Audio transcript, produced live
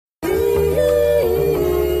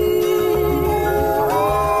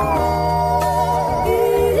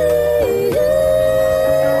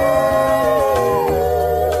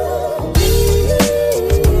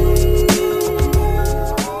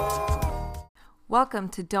Welcome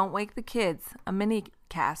to Don't Wake the Kids, a mini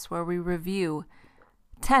cast where we review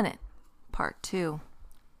Tenet, Part 2.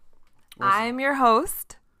 I'm your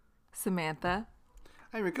host, Samantha.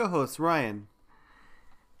 I'm your co-host, Ryan.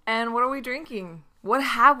 And what are we drinking? What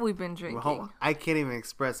have we been drinking? Well, I can't even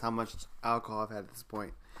express how much alcohol I've had at this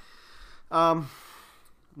point. What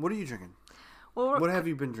are you drinking? Well, what have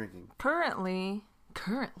you been drinking?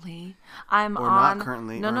 Currently, I'm or on... not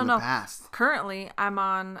currently, no, or no, in no. the past. Currently, I'm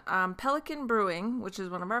on Pelican Brewing, which is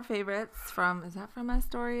one of our favorites from... Is that from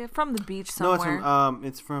Astoria? From the beach somewhere. No,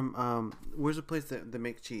 it's from where's the place that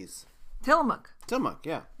make cheese? Tillamook. Tillamook,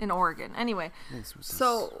 yeah. In Oregon. Anyway,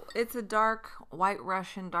 so it's a dark, white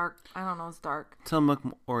Russian dark... I don't know, it's dark. Tillamook,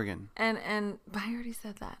 Oregon. And but I already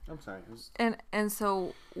said that. I'm sorry. And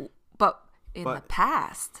so... But in the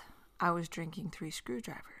past, I was drinking 3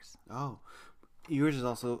 Screwdrivers. Oh. Yours is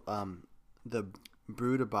also the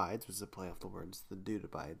Brood Abides, which is a play off the words. The Dude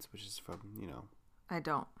Abides, which is from, I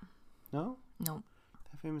don't. No? No.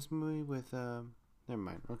 That famous movie with, never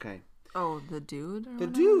mind. Okay. Oh, The Dude? The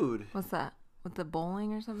Dude. What's that? With the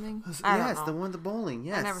bowling or something? Yes, the one with the bowling,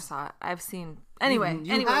 yes. I never saw it. I've seen... Anyway,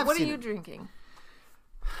 what are you drinking?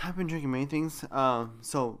 I've been drinking many things.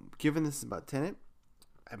 So, given this is about Tenet,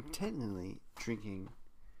 I'm technically drinking...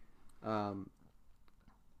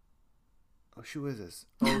 Oh, shoot, what is this?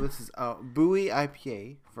 Oh, this is Bowie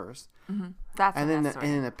IPA first. Mm-hmm. That's and then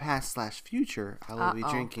in the past/future, I will be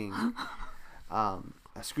drinking a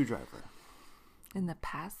Screwdriver. In the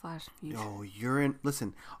past/future. Oh, you're in.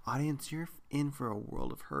 Listen, audience, you're in for a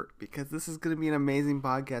world of hurt because this is going to be an amazing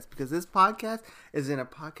podcast. Because this podcast is in a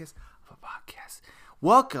podcast of a podcast.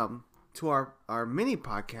 Welcome to our mini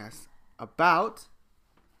podcast about.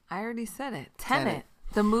 I already said it. Tenet.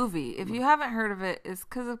 The movie. If you haven't heard of it, it's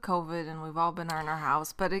because of COVID and we've all been in our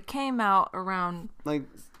house. But it came out around like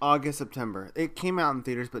August, September. It came out in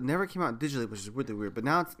theaters, but never came out digitally, which is really weird. But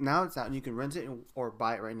now it's out and you can rent it or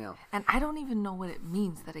buy it right now. And I don't even know what it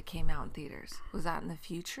means that it came out in theaters. Was that in the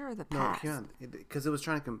future or the past? No, because it was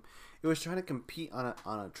trying to compete on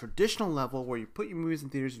a traditional level where you put your movies in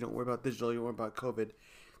theaters. You don't worry about digital. You don't worry about COVID.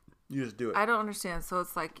 You just do it. I don't understand. So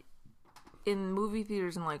it's like in movie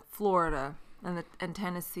theaters in like Florida. And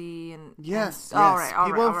Tennessee and yes. All right.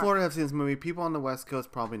 People in Florida have seen this movie. People on the West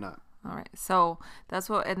Coast probably not. All right, so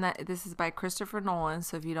that's what, and this is by Christopher Nolan.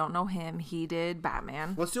 So if you don't know him, he did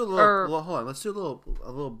Batman. Let's do a little. Hold on. Let's do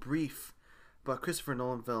a little brief about Christopher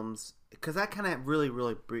Nolan films because that kind of really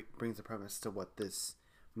brings the premise to what this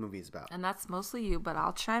movie is about. And that's mostly you, but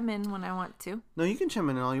I'll chime in when I want to. No, you can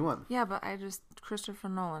chime in all you want. Yeah, but Christopher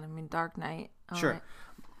Nolan. I mean, Dark Knight. Sure. Right.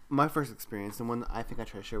 My first experience, the one I think I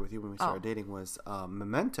tried to share with you when we started dating, was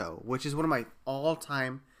Memento, which is one of my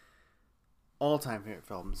all-time favorite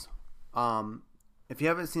films. If you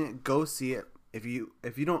haven't seen it, go see it. If you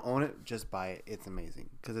don't own it, just buy it. It's amazing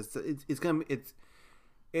because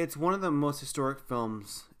it's one of the most historic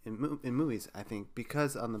films in movies, I think,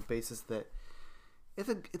 because on the basis that it's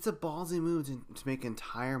a ballsy move to make an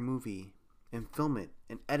entire movie and film it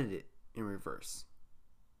and edit it in reverse.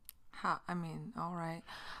 I mean, all right.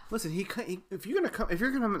 Listen, if you're gonna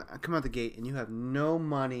come out the gate and you have no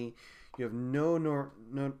money, you have no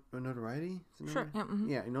notoriety. Sure. Yeah. Mm-hmm.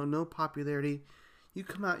 Yeah. No popularity. You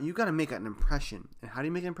come out. You got to make an impression. And how do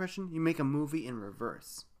you make an impression? You make a movie in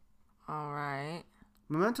reverse. All right.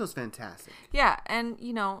 Memento's fantastic. Yeah, and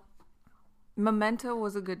Memento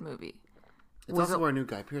was a good movie. It's also where I knew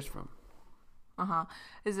Guy Pearce from.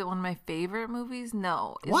 Is it one of my favorite movies?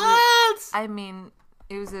 No. What?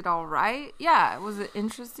 Was it all right? Yeah. Was it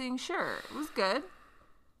interesting? Sure. It was good.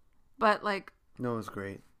 But no, it was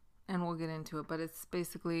great. And we'll get into it, but it's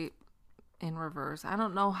basically in reverse. I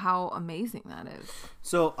don't know how amazing that is.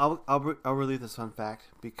 So I'll relieve this fun fact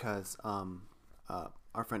because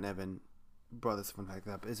our friend Evan brought this fun fact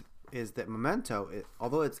up is that Memento,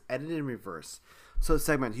 although it's edited in reverse, so it's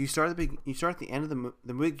segmented. You start at the end of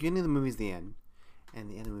the beginning of the movie is the end,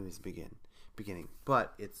 and the end of the movie is the beginning.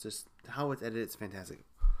 But it's just how it's edited. It's fantastic.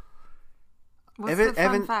 What's the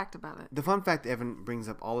fun fact about it? The fun fact Evan brings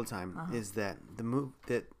up all the time is that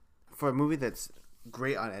for a movie that's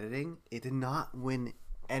great on editing, it did not win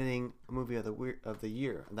editing movie of the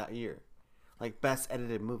year that year, like best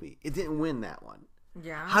edited movie. It didn't win that one.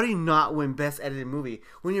 Yeah. How do you not win best edited movie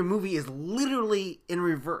when your movie is literally in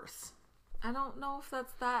reverse? I don't know if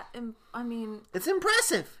that's that. It's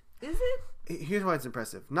impressive. Is it? Here's why it's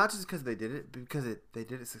impressive. Not just because they did it, but because they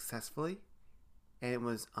did it successfully, and it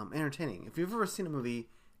was entertaining. If you've ever seen a movie,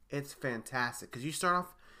 it's fantastic because you start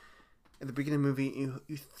off at the beginning of the movie,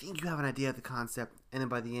 you think you have an idea of the concept, and then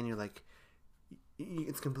by the end, you're like,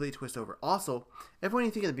 it's completely twist over. Also, everyone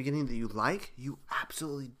you think at the beginning that you like, you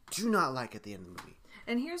absolutely do not like at the end of the movie.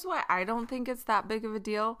 And here's why I don't think it's that big of a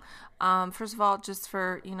deal. First of all, just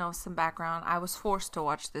for, some background, I was forced to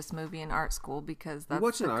watch this movie in art school because that's... You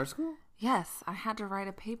watched it in art school? Yes, I had to write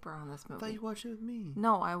a paper on this movie. I thought you watched it with me.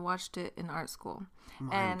 No, I watched it in art school.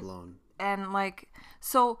 Mind blown. And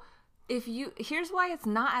so here's why it's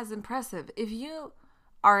not as impressive. If you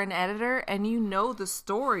are an editor and you know the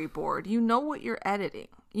storyboard, you know what you're editing.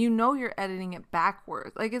 You know you're editing it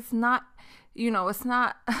backwards. It's not, it's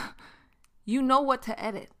not, you know what to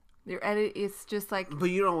edit. Your edit, it's just like.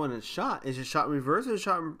 But you don't want it shot. Is it shot in reverse or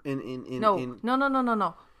shot in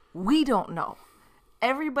No. We don't know.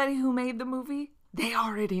 Everybody who made the movie, they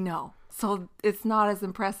already know. So it's not as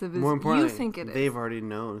impressive as you think it is. They've already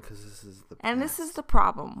known because this is the past. And this is the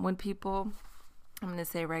problem when people, I'm going to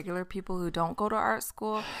say regular people who don't go to art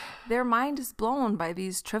school, their mind is blown by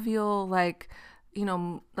these trivial, movie, what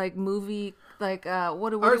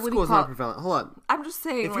do you call it? Not prevalent. Hold on. I'm just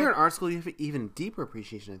saying. If you're in art school, you have an even deeper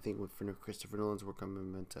appreciation, I think, for Christopher Nolan's work on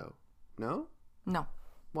Memento. No? No.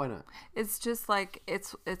 Why not? It's just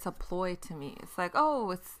it's a ploy to me. It's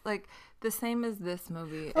it's like the same as this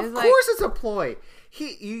movie. Of course, it's a ploy.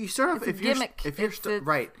 You start off if you're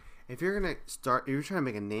right. If you're trying to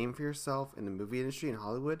make a name for yourself in the movie industry in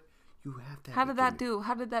Hollywood, you have to. How did that do?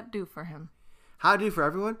 How did that do for him? How did it do for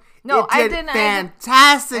everyone? No, I didn't.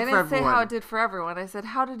 Fantastic I for everyone. didn't say how it did for everyone. I said,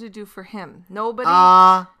 how did it do for him? Nobody.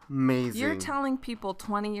 Amazing. You're telling people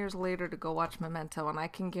 20 years later to go watch Memento, and I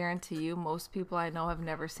can guarantee you most people I know have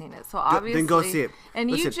never seen it. So obviously. Then go see it. And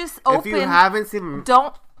Listen, you just open. If you haven't seen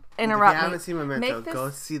don't interrupt me. If you haven't seen Memento, go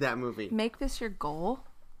see that movie. Make this your goal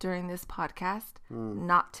during this podcast,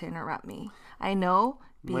 not to interrupt me. I know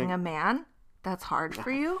being a man, that's hard for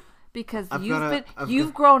you. Because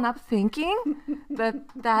you've grown up thinking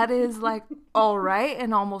that is all right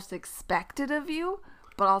and almost expected of you.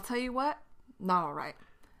 But I'll tell you what, not all right.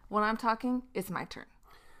 When I'm talking, it's my turn.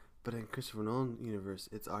 But in Christopher Nolan universe,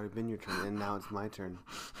 it's already been your turn, and now it's my turn.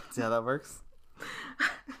 See how that works?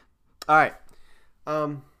 All right.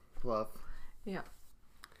 Love. Yeah.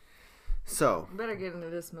 So. Better get into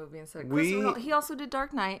this movie instead. He also did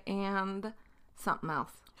Dark Knight and something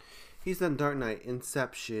else. He's done Dark Knight,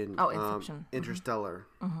 Inception. Interstellar.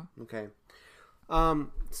 Mm-hmm. Okay.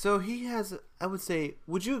 So he has, I would say,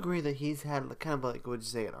 would you agree that he's had kind of would you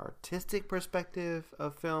say, an artistic perspective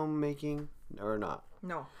of filmmaking or not?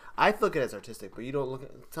 No. I look at it as artistic, but you don't look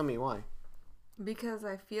at, tell me why. Because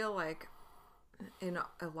I feel like in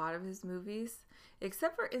a lot of his movies,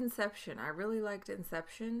 except for Inception, I really liked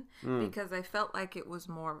Inception because I felt like it was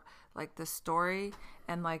more like the story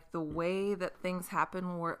and the way that things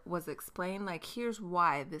happen was explained. Here's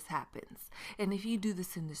why this happens, and if you do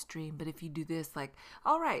this in this dream, but if you do this,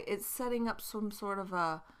 all right, it's setting up some sort of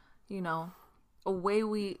a way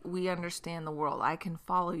we understand the world. I can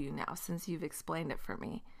follow you now since you've explained it for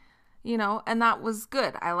me, and that was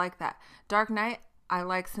good. I like that. Dark Knight, I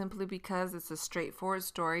like simply because it's a straightforward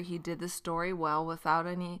story. He did the story well without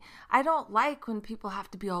any. I don't like when people have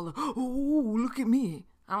to be all oh, look at me.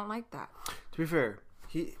 I don't like that. To be fair,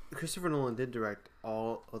 Christopher Nolan did direct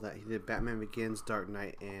all of that. He did Batman Begins, Dark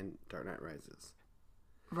Knight, and Dark Knight Rises.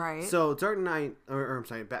 Right. So Dark Knight, or I'm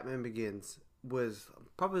sorry, Batman Begins was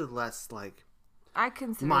probably less I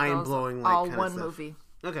consider mind blowing all one movie.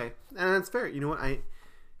 Okay, and that's fair. You know what? I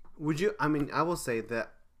will say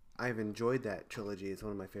that I've enjoyed that trilogy. It's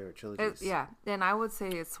one of my favorite trilogies. Yeah, and I would say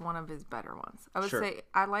it's one of his better ones. I would say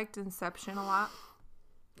I liked Inception a lot.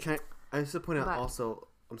 I just to point out also.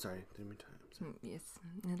 I'm sorry. Didn't mean to. Yes,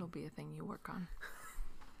 it'll be a thing you work on.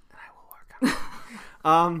 And I will work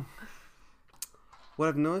on it. What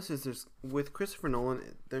I've noticed is with Christopher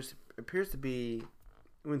Nolan, appears to be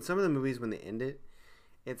when some of the movies when they end it,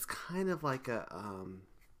 it's kind of like a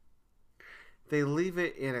they leave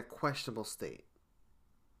it in a questionable state.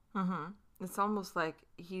 Mm-hmm. It's almost like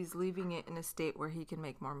he's leaving it in a state where he can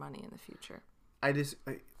make more money in the future.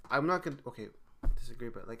 I'm not gonna disagree,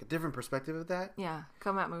 but a different perspective of that. Yeah,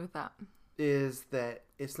 come at me with that. Is that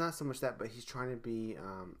it's not so much that, but he's trying to be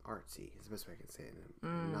artsy. Is the best way I can say it in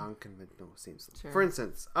a non-conventional sense. Sure. For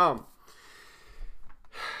instance,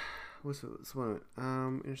 what's one?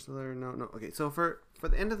 Interstellar? No. Okay, so for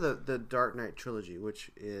the end of the Dark Knight trilogy, which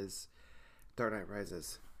is Dark Knight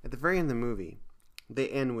Rises, at the very end of the movie, they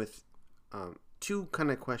end with two kind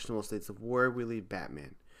of questionable states of where we leave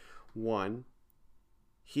Batman. One,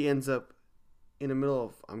 he ends up in the middle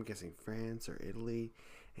of, I'm guessing, France or Italy,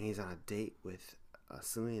 and he's on a date with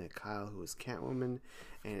Selena Kyle, who is Catwoman,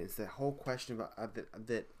 and it's that whole question about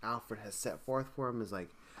that Alfred has set forth for him is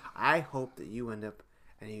I hope that you end up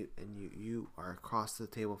you are across the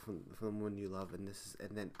table from the one you love, and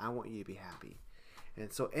then I want you to be happy.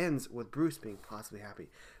 And so it ends with Bruce being possibly happy,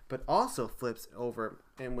 but also flips over,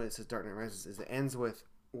 and when it says Dark Knight Rises, is it ends with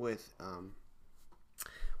what's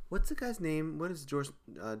the guy's name? What is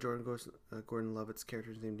Gordon Levitt's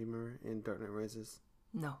character's name? Do you remember in Dark Knight Rises?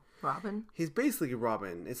 No, Robin. He's basically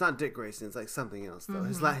Robin. It's not Dick Grayson. It's like something else though.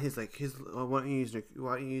 Mm-hmm. Why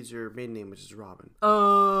don't you use your maiden name, which is Robin?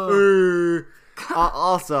 Oh.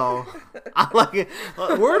 Also, I like it.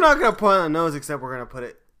 We're not gonna put it on the nose, except we're gonna put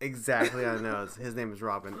it exactly on the nose. His name is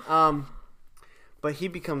Robin. But he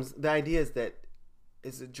becomes. The idea is that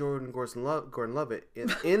it's Gordon Levitt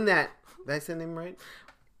in that. Did I say the name right?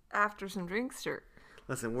 After some drinks, sure.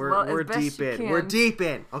 Listen, we're deep in. We're deep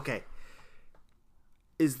in. Okay.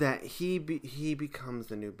 Is that he becomes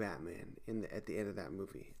the new Batman at the end of that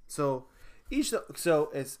movie? So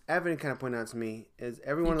as Evan kind of pointed out to me, is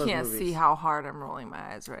every one of those movies. You can't see how hard I'm rolling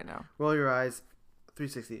my eyes right now. Roll your eyes,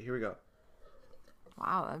 360. Here we go.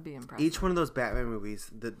 Wow, that'd be impressive. Each one of those Batman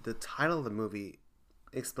movies, the title of the movie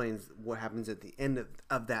explains what happens at the end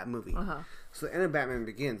of that movie. Uh-huh. So the end of Batman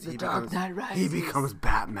Begins. The Dark Knight Rises. He becomes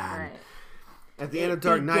Batman. Right. At the end of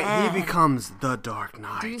Dark Knight, he becomes the Dark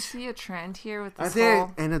Knight. Do you see a trend here with this At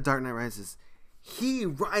the end of Dark Knight Rises, he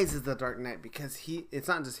rises the Dark Knight because it's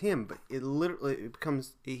not just him, but it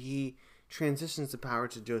becomes, he transitions the power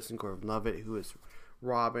to Joseph Gordon-Levitt, who is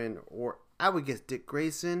Robin, or I would guess Dick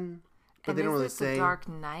Grayson, but they don't really say. The Dark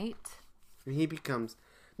Knight? He becomes,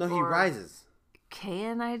 he rises.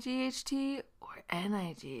 K-N-I-G-H-T or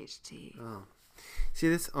N-I-G-H-T? Oh. See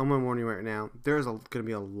this on my morning right now. There's going to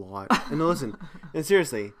be a lot. And listen, and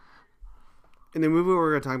seriously, in the movie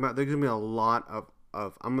we're going to talk about, there's going to be a lot of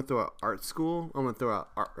I'm going to throw out art school. I'm going to throw out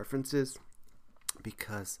art references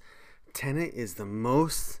because Tenet is the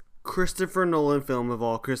most Christopher Nolan film of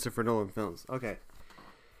all Christopher Nolan films. Okay.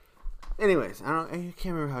 Anyways, I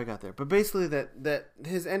can't remember how I got there, but basically that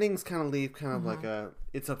his endings kind of leave kind of like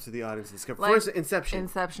it's up to the audience to discover. Like First,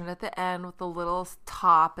 Inception at the end with the little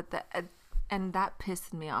top at the and that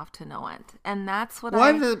pissed me off to no end. And that's what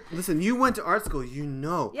listen, you went to art school,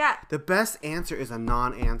 Yeah. The best answer is a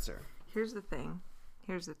non-answer. Here's the thing.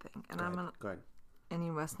 And Go I'm going to go ahead. And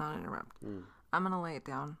you must not interrupt. I'm going to lay it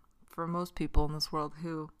down for most people in this world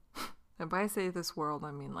who, and by I say this world,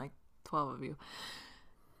 I mean like 12 of you.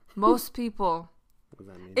 Most people, What does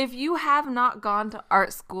that mean? if you have not gone to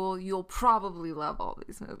art school, you'll probably love all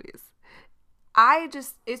these movies.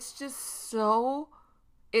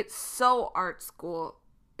 It's so art school.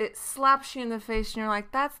 It slaps you in the face and you're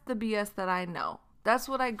like, that's the BS that I know. That's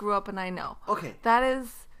what I grew up and I know. Okay.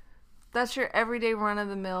 That's your everyday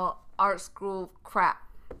run-of-the-mill art school crap.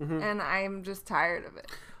 Mm-hmm. And I'm just tired of it.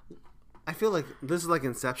 I feel like this is like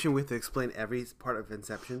Inception. We have to explain every part of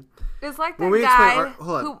Inception. It's like the guy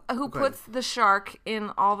who puts the shark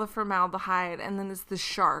in all the formaldehyde, and then it's the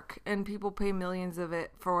shark, and people pay millions of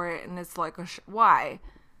it for it, and it's like, why?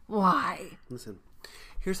 Listen,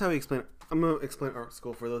 here's how we explain. I'm going to explain art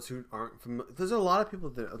school for those who aren't familiar. There's a lot of people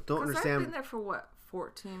that don't understand. I've been there for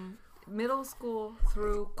 14? Middle school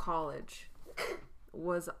through college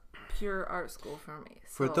was pure art school for me.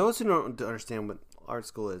 So. For those who don't understand what art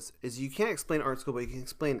school is you can't explain art school, but you can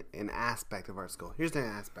explain an aspect of art school. Here's the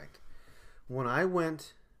aspect. When I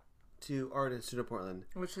went to Art Institute of Portland,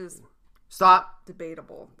 which is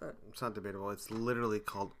debatable. But it's not debatable. It's literally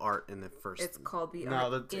called art in the first. It's called the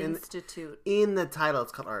Art Institute. In the title,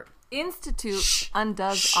 it's called art. Institute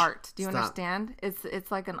undoes art. Do you understand? It's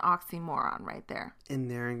like an oxymoron right there. And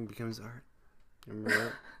there becomes art. Remember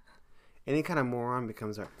that? Any kind of moron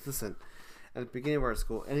becomes art. Listen, at the beginning of art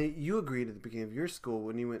school, and you agreed at the beginning of your school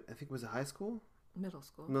when you went, I think was it high school? Middle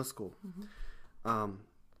school. Mm-hmm.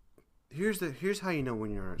 Here's how you know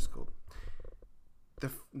when you're in art school.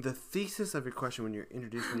 The thesis of your question when you're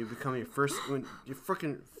introduced, when you become your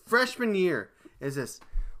freaking freshman year, is this: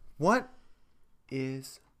 what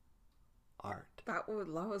is art? That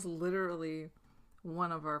was literally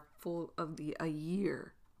one of our a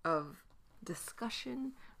year of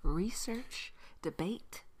discussion, research,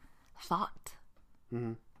 debate, thought.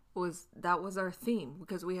 Mm-hmm. That was our theme,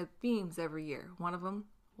 because we had themes every year. One of them,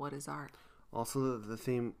 what is art? Also, the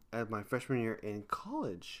theme of my freshman year in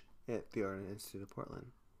college at the Art Institute of Portland.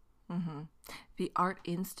 Mm-hmm. The Art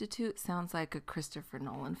Institute sounds like a Christopher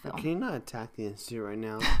Nolan film. Can you not attack the Institute right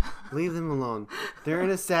now? Leave them alone. They're in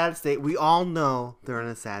a sad state. We all know they're in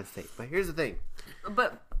a sad state. But here's the thing.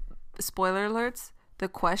 But, spoiler alerts, the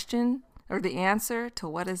question or the answer to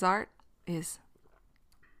what is art is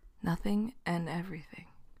nothing and everything.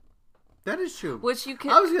 That is true. Which you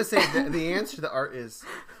can. I was going to say the answer to art is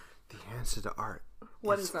the answer to art.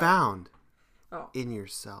 What is found in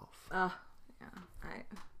yourself. Yeah. All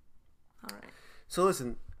right. So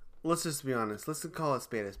listen, let's just be honest. Let's call it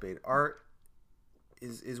spade a spade. Art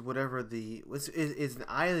is whatever is an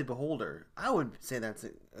eye of the beholder. I would say that's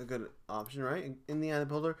a good option, right? In the eye of the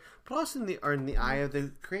beholder, but also in the eye of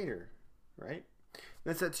the creator, right?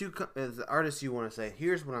 That's that too. As the artist, you want to say,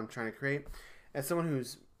 "Here's what I'm trying to create." As someone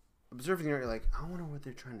who's observing the art, you're like, "I wonder what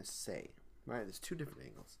they're trying to say." Right? There's two different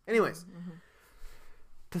angles. Anyways,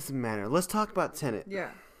 doesn't matter. Let's talk about Tenet. Yeah.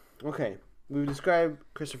 Okay, we've described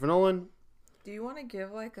Christopher Nolan. Do you want to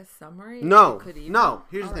give like a summary? No.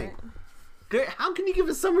 Here's the thing. Right. How can you give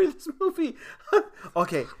a summary of this movie?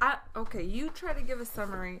 Okay. Okay, you try to give a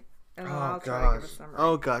summary, and then I'll try to give a summary.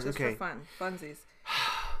 Oh gosh. Just Okay. for fun, funsies.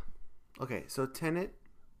 Okay, so Tenet.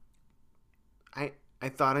 I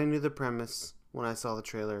thought I knew the premise when I saw the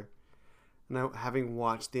trailer. Now, having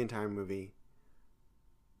watched the entire movie,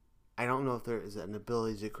 I don't know if there is an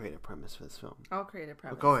ability to create a premise for this film. I'll create a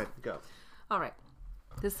premise. But go ahead, go. All right.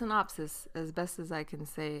 The synopsis, as best as I can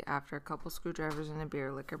say, after a couple screwdrivers and a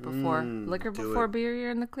beer, liquor before beer,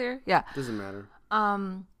 you're in the clear. Yeah. Doesn't matter.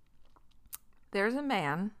 There's a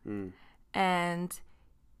man, and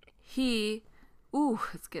he. Ooh,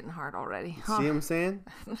 it's getting hard already. See what I'm saying?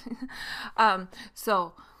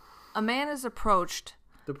 So, a man is approached.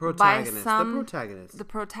 The protagonist. The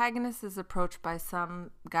protagonist is approached by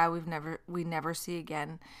some guy we never see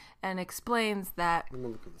again, and explains that. Let me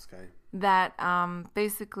look at this guy. That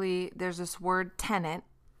basically there's this word tenet,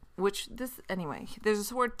 there's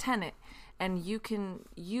this word tenet, and you can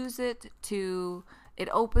use it to. It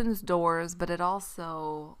opens doors, but it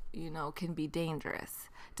also can be dangerous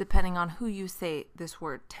depending on who you say this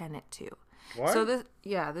word tenet to. What? So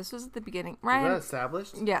this was at the beginning. Ryan, was that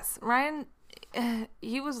established? Yes, Ryan.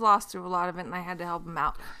 He was lost through a lot of it, and I had to help him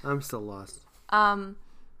out. I'm still lost.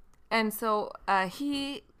 And so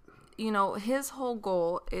he, his whole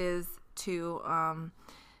goal is to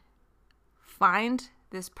find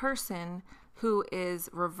this person who is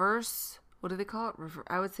reverse. What do they call it?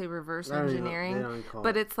 I would say reverse engineering,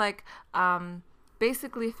 but it's like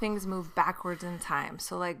basically things move backwards in time.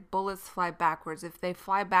 So like bullets fly backwards. If they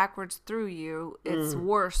fly backwards through you, it's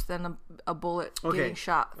worse than a bullet getting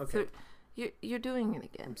shot. Okay. You're doing it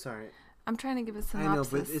again. I'm sorry. I'm trying to give a synopsis. I know,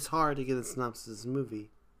 but it's hard to get a synopsis of this movie.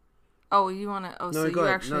 Oh, you want to? Oh, no, so you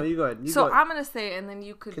actually? No, you go ahead. I'm going to say, and then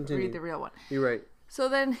you could read the real one. You're right. So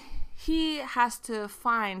then he has to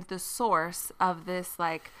find the source of this,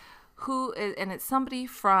 like, who is, and it's somebody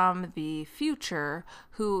from the future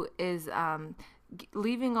who is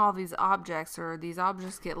leaving all these objects, or these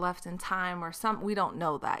objects get left in time, or we don't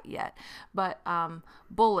know that yet, but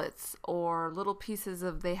bullets or little pieces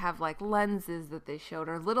of, they have like lenses that they showed,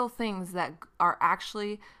 or little things that are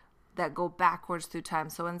actually that go backwards through time.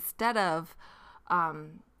 So instead of a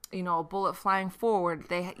bullet flying forward,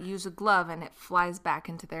 they use a glove and it flies back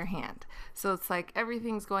into their hand. So it's like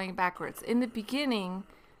everything's going backwards in the beginning.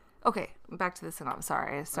 Okay, back to the synopsis.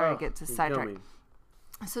 Sorry to get to sidetrack.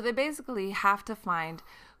 So they basically have to find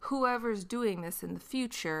whoever's doing this in the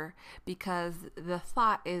future, because the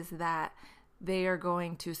thought is that they are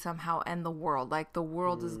going to somehow end the world. Like the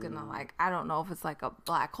world is going to, like, I don't know if it's like a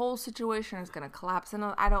black hole situation, or it's going to collapse.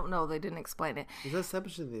 I don't know. They didn't explain it. Is that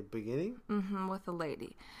established in the beginning? Mm-hmm, with a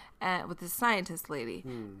lady. With the scientist lady.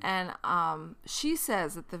 And she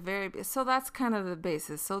says at the so that's kind of the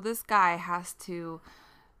basis. So this guy has to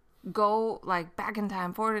go like back in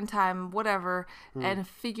time, forward in time, whatever, and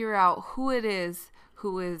figure out who it is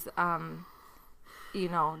who is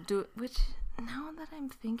which, now that I'm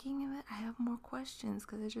thinking of it, I have more questions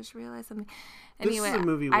because I just realized something. Anyway, this is a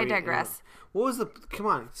movie I digress. What was come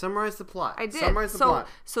on, summarize the plot. I did. Summarize the plot.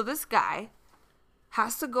 So this guy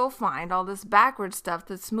has to go find all this backward stuff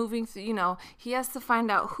that's moving through, he has to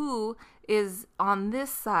find out who is on this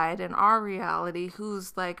side in our reality,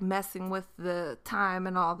 who's like messing with the time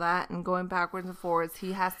and all that and going backwards and forwards.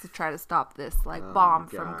 He has to try to stop this bomb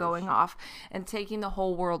from going off and taking the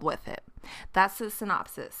whole world with it. That's the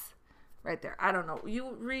synopsis right there. I don't know.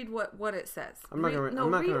 You read what it says. Read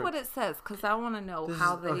what it says, because I want to know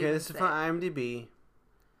how they this is from IMDb.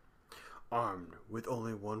 Armed with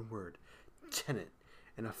only one word, Tenet,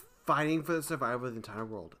 and a fighting for the survival of the entire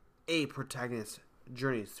world, a protagonist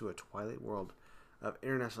journeys through a twilight world of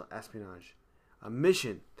international espionage, a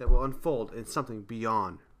mission that will unfold in something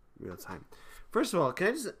beyond real time. First of all, can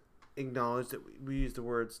I just acknowledge that we use the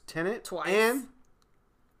words Tenet twice, and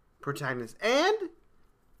protagonist and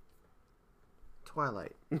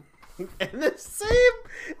Twilight in the same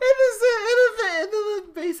in the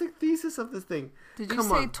basic thesis of this thing. Did you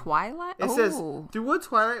say Twilight? It says through a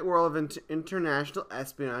twilight world of international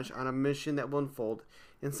espionage on a mission that will unfold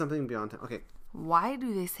in something beyond time. Okay, Why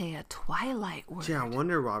do they say a Twilight word? Yeah, I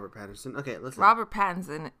wonder Robert Pattinson. Okay, listen. Robert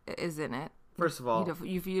Pattinson is in it. First of all, if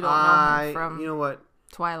you don't know him from you know what?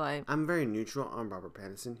 Twilight. I'm very neutral on Robert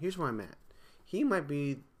Pattinson. Here's where I'm at. He might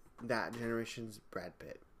be that generation's Brad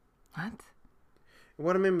Pitt. What?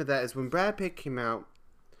 What I mean by that is when Brad Pitt came out,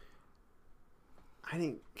 I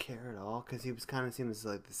didn't care at all because he was kind of seen as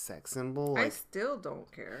like the sex symbol. Like, I still don't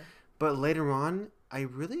care. But later on, I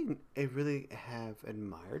really have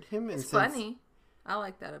admired him. He's funny. I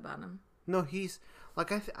like that about him. No, he's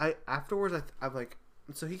like I afterwards I'm like,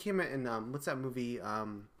 so he came out in what's that movie?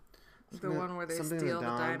 The one where they steal the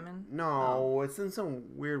diamond? No, it's in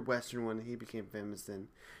some weird Western one that he became famous in.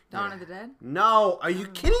 Dawn of the Dead? No, are you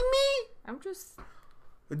kidding me? I'm just...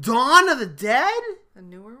 Dawn of the Dead? A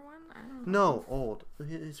newer one? I don't know. No, old.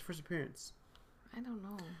 His first appearance. I don't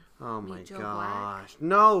know. Oh my gosh.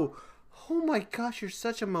 No. Oh my gosh, you're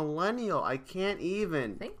such a millennial. I can't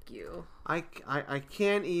even. Thank you. I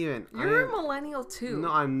can't even. You're a millennial too.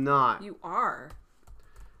 No, I'm not. You are.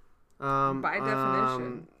 By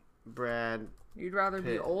definition. Brad. You'd rather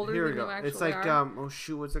Pitt. be older Here we than go. you actually It's like are? oh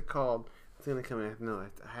shoot, what's it called? It's gonna come in.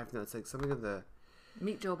 I have to know. It's like something of the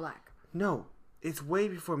Meet Joe Black. No. It's way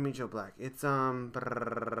before Meet Joe Black. It's Something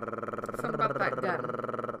about that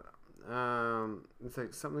gun. It's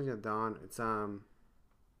like something at dawn. It's oh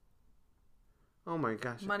my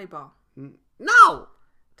gosh. Moneyball. No.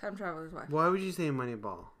 Time Traveler's Wife. Why would you say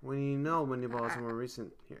Moneyball when you know Moneyball is a more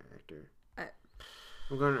recent actor?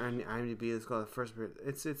 I'm going to IMDb. It's called the first.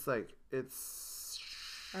 It's like it's.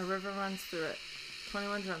 A river runs through it.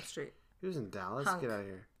 21 Jump Street. He was in Dallas. Hunk. Get out of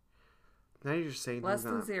here. Now you're just saying Less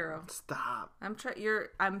than zero. Stop. I'm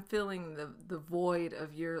filling the void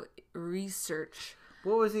of your research.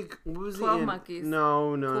 What was he? What was 12 he in? Monkeys.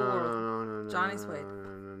 No. Johnny Suede.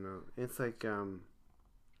 No. It's like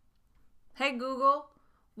Hey Google,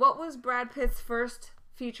 what was Brad Pitt's first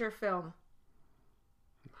feature film?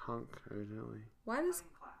 Hunk originally. Why does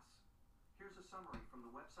Here's a summary from the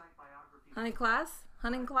website biography. Hunting Class?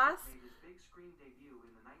 Hunting Class? Made his big screen debut in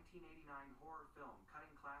the 1989 horror film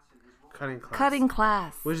Cutting Class in his role. Cutting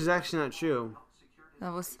Class. Which is actually not true.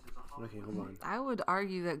 That was. Okay, hold on. I would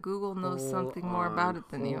argue that Google knows something more about it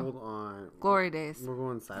than you. Hold on. Glory Days. We're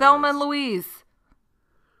going sideways. Thelma and Louise.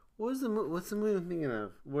 What's the movie I'm thinking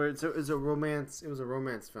of? Where it's a romance. It was a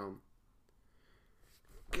romance film.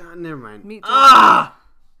 God, never mind. Meet Joe Black.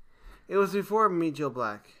 It was before Meet Joe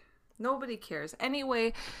Black. Nobody cares.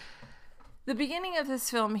 Anyway, the beginning of this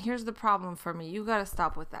film, here's the problem for me. You got to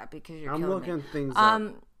stop with that because you're killing me. I'm looking things up.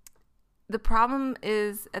 The problem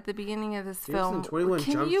is at the beginning of this film. 21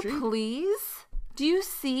 Can Jump you Street? please? Do you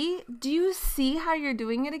see how you're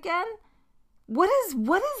doing it again? What is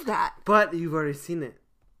that? But you've already seen it.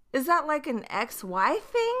 Is that like an XY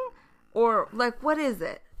thing? Or like what is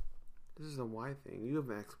it? This is a Y thing. You have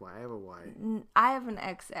an XY. I have a Y. I have an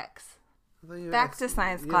XX. I thought you had Back to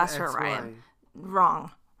science class for XY. Ryan.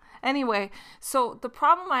 Wrong. Anyway, so the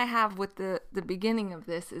problem I have with the beginning of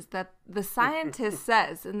this is that the scientist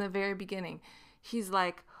says in the very beginning, he's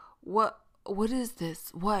like, what is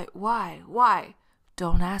this? Why?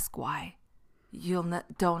 Don't ask why.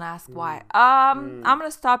 Don't ask why. I'm going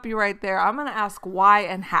to stop you right there. I'm going to ask why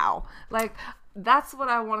and how. Like, that's what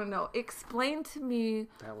I want to know. Explain to me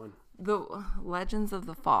That one. the Legends of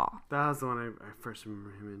the Fall. That was the one I first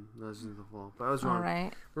remember him in, Legends of the Fall. But I was wrong. All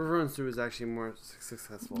right. River Runs Through was actually more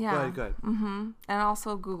successful. Yeah. Go ahead. Mm-hmm. And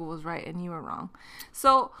also Google was right and you were wrong.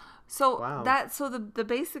 So Wow.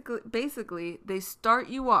 the basically they start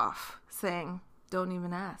you off saying, don't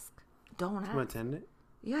even ask. Don't I'm ask. attendant.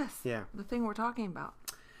 Yes. Yeah. The thing we're talking about.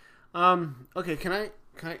 Okay, can I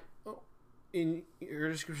in your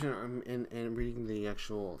description and reading the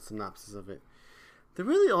actual synopsis of it, the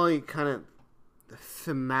really only kind of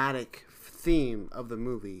thematic theme of the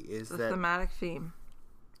movie is The that thematic theme.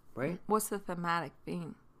 right? What's the thematic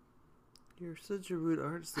theme? You're such a rude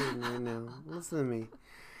art student right now. Listen to me.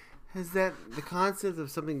 Is that the concept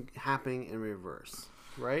of something happening in reverse,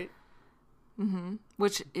 right? Mm-hmm.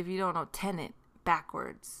 Which, if you don't know, Tenet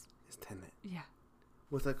backwards. Is tenet. Yeah.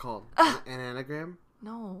 What's that called? An anagram?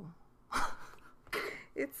 No.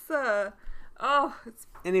 It's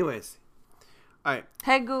Anyways. All right.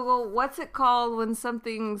 Hey Google, what's it called when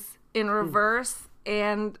something's in reverse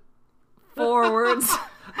and forwards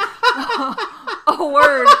a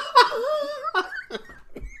word?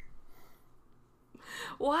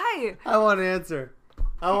 Why? I want to answer.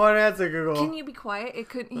 Google. Can you be quiet? It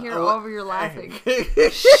couldn't hear over your laughing.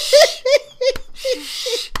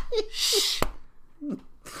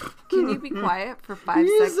 Can you be quiet for 5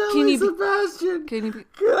 You seconds? sound like Sebastian. Can you be?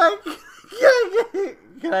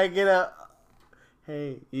 Can I get a?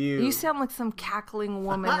 Hey, you. You sound like some cackling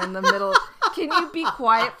woman in the middle. Can you be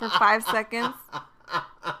quiet for 5 seconds?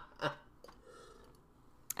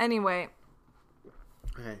 Anyway,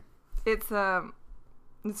 Okay. it's a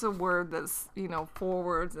word that's,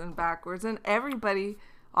 forwards and backwards, and everybody,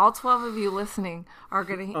 all 12 of you listening, are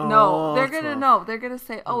gonna know. They're gonna 12. know. They're gonna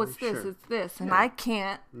say, "Oh, it's this, Sure. it's this," and I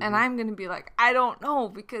can't, and I'm gonna be like, "I don't know,"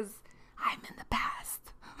 because I'm in the past.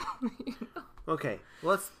 Okay,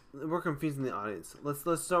 we're confusing the audience. Let's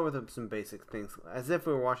start with some basic things, as if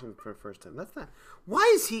we were watching it for the first time. That's not. Why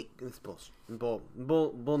is he? This bullshit. Blah.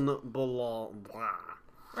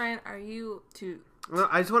 Ryan, are you too? No,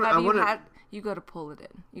 I just want to. You got to pull it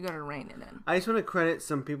in. You got to rein it in. I just want to credit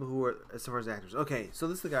some people who are as far as actors. Okay, so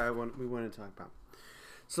this is the guy we want to talk about.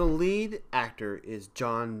 So lead actor is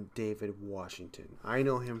John David Washington. I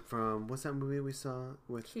know him from what's that movie we saw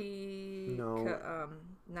with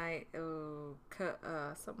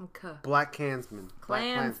Black Klansman.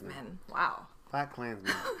 Klansman. Wow. Black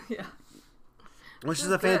Klansman. Yeah. Which is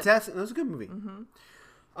a good. fantastic. It was a good movie. Mm-hmm.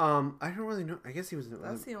 I don't really know. I guess he was.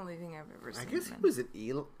 That's the only thing I've ever seen. I guess he was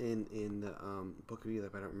in the Book of Eli,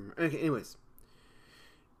 but I don't remember. Okay, anyways,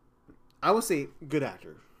 I will say good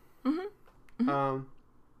actor. Mm-hmm. Mm-hmm.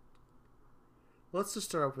 Let's just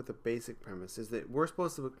start off with the basic premise: is that we're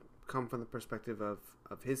supposed to come from the perspective of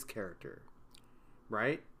his character,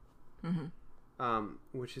 right? Mm-hmm.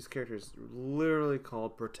 Which his character is literally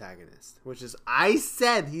called protagonist. Which is, I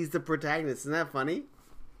said he's the protagonist. Isn't that funny?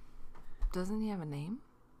 Doesn't he have a name?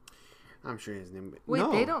 I'm sure his name. Wait,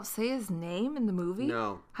 no. They don't say his name in the movie?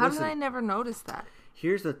 No. How did I never notice that?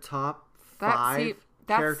 Here's the top 5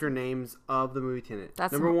 character names of the movie Tenet.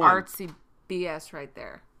 That's Number some 1, artsy BS right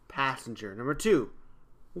there. passenger. Number 2,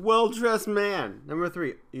 well-dressed man. Number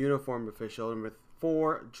 3, uniformed official. Number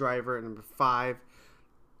 4, driver. Number 5,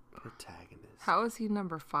 protagonist. How is he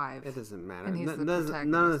number 5? It doesn't matter. And he's the none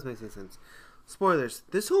protagonist. of this makes any sense. Spoilers.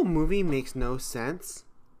 This whole movie makes no sense.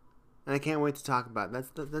 And I can't wait to talk about it. That's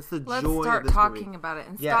the Let's joy of this start movie. talking about it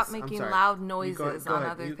and Yes, stop I'm making sorry. loud You noises go on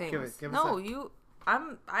ahead. other You things. give us No, that.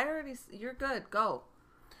 you're good. Go.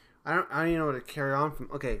 I don't even know where to carry on from.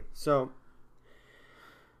 Okay, so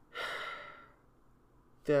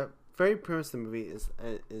the very premise of the movie is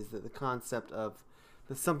that the concept of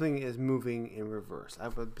that something is moving in reverse. I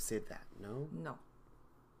would say that. No.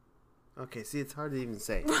 Okay. See, it's hard to even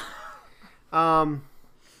say.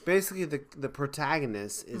 Basically, the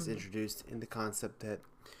protagonist is introduced in the concept that,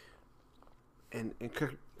 and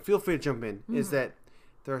Kirk, feel free to jump in. Is that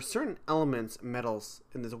there are certain elements, metals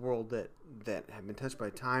in this world that have been touched by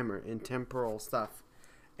time or intemporal stuff,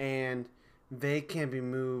 and they can be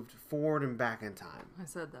moved forward and back in time. I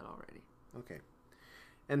said that already. Okay,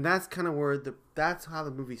 and that's kind of where that's how the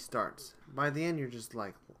movie starts. By the end, you're just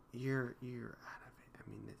like you're out of it.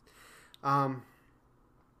 I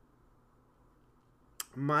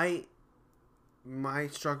mean, my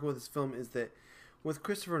struggle with this film is that with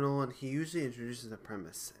Christopher Nolan, he usually introduces a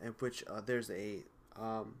premise in which there's a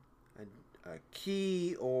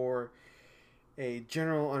key or a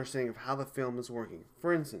general understanding of how the film is working.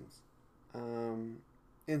 For instance,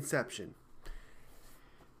 Inception.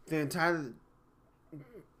 The entire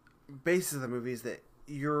basis of the movie is that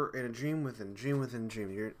you're in a dream within a dream within a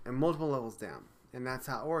dream. You're at multiple levels down. And that's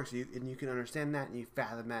how it works. You can understand that, and you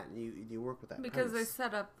fathom that, and you work with that. Because premise. they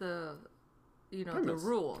set up the Premise.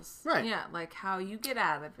 rules, Right? Yeah, like how you get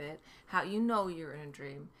out of it, how you know you're in a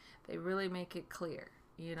dream. They really make it clear,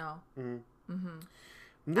 I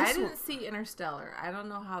didn't see Interstellar. I don't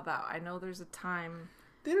know how that. I know there's a time.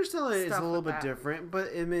 The Interstellar is a stuff little with bit that. different, but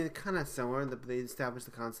I mean, it's kind of similar. They established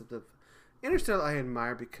the concept of Interstellar. I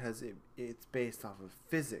admire because it's based off of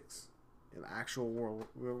physics. Actual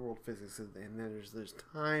real world physics, and then there's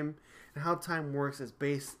time, and how time works is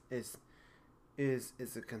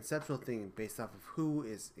a conceptual thing based off of who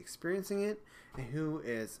is experiencing it and who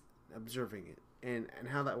is observing it, and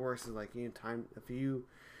how that works is like time. If you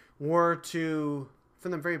were to,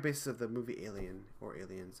 from the very basis of the movie Alien or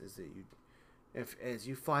Aliens, is that as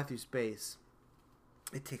you fly through space,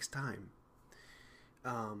 it takes time.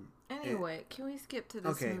 Anyway, can we skip to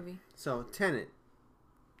this movie? So Tenet,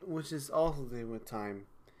 which is also dealing with time.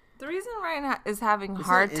 The reason Ryan is having a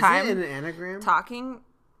hard time is it an anagram? talking.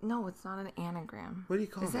 No, it's not an anagram. What do you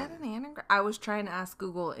call Is that? that an anagram? I was trying to ask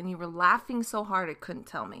Google, and you were laughing so hard it couldn't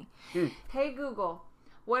tell me. Hey, Google,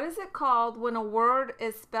 what is it called when a word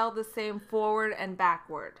is spelled the same forward and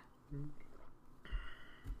backward? On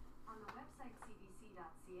the website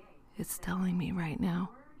cbc.ca, It's telling me right now.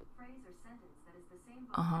 word, phrase, or sentence that is the same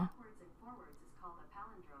both backwards and forwards is called a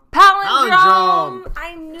palindrome. Palindrome! Palindrome.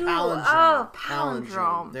 I knew. Palindrome. Oh,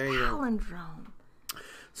 palindrome. There you go. Palindrome.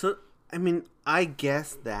 So I mean, I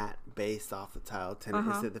guess that based off the title tenet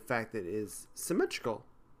is that the fact that it is symmetrical.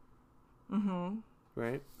 Mm-hmm.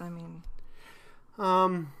 Right? I mean,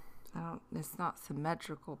 it's not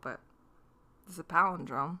symmetrical, but it's a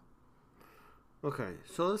palindrome. Okay,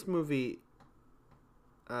 so this movie,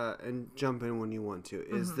 and jump in when you want to,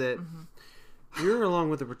 is that you're along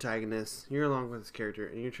with the protagonist, you're along with this character,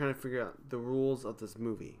 and you're trying to figure out the rules of this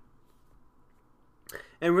movie.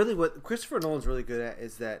 And really what Christopher Nolan's really good at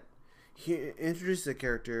is that he introduces a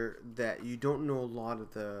character that you don't know a lot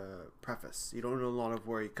of the preface. You don't know a lot of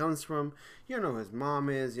where he comes from. You don't know who his mom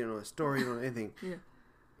is. You don't know his story. You don't know anything. Yeah.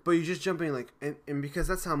 But you just jump in like, and because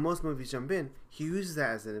that's how most movies jump in, he uses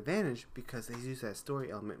that as an advantage because he uses that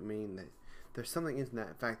story element, meaning that there's something in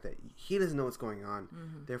that fact that he doesn't know what's going on,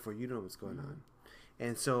 therefore you don't know what's going on.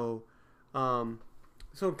 And so,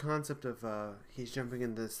 concept of he's jumping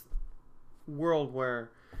in this world where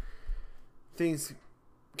things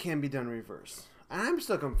can be done reverse. And I'm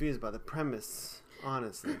still confused by the premise,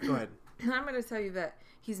 honestly. Go ahead. I'm going to tell you that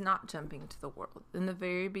he's not jumping to the world. In the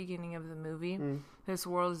very beginning of the movie, this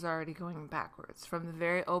world is already going backwards. From the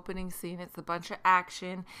very opening scene, it's a bunch of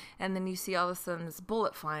action, and then you see all of a sudden this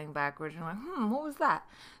bullet flying backwards. You're like, what was that?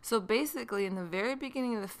 So basically, in the very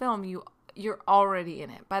beginning of the film, you're already in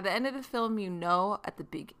it. By the end of the film, you know at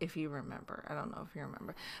the if you remember. I don't know if you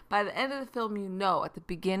remember. By the end of the film, you know at the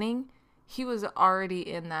beginning, he was already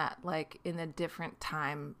in that, like, in a different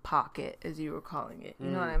time pocket, as you were calling it.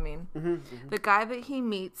 You know what I mean? The guy that he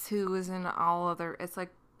meets, who is in all other, it's like,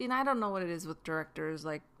 I don't know what it is with directors,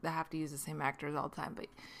 like, they have to use the same actors all the time, but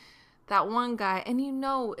that one guy, and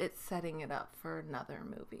it's setting it up for another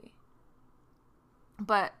movie.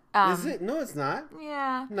 But, is it? No, it's not.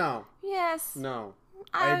 Yeah. No. Yes. No.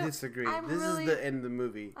 I disagree. This is the end of the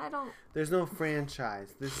movie. I don't. There's no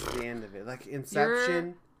franchise. This is the end of it. Like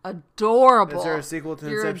Inception. Adorable. Is there a sequel to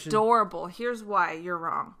Inception? You're adorable. Here's why you're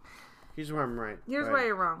wrong. Here's why I'm right. Here's why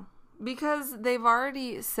you're wrong. Because they've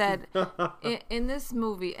already said in this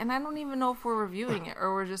movie, and I don't even know if we're reviewing it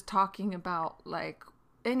or we're just talking about, like,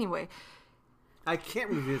 anyway. I can't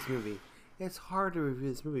review this movie. It's hard to review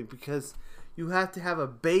this movie because you have to have a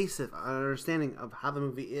basic understanding of how the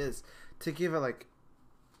movie is to give it, like,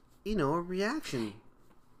 a reaction.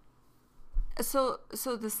 So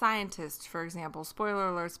the scientist, for example,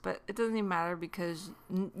 spoiler alerts, but it doesn't even matter because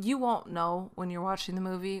you won't know when you're watching the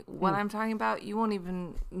movie what I'm talking about. You won't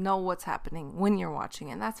even know what's happening when you're watching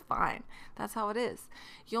it, and that's fine. That's how it is.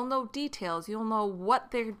 You'll know details. You'll know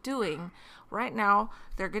what they're doing. Right now,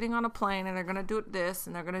 they're getting on a plane, and they're going to do this,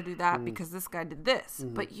 and they're going to do that because this guy did this.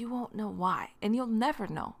 But you won't know why, and you'll never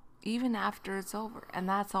know, even after it's over. And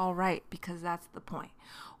that's all right, because that's the point.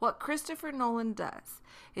 What Christopher Nolan does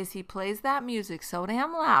is he plays that music so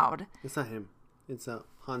damn loud. It's not him. It's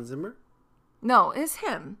Hans Zimmer? No, it's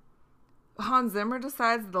him. Hans Zimmer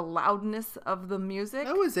decides the loudness of the music.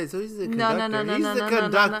 I would say so. He's the conductor. No. He's the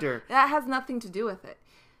conductor. That has nothing to do with it.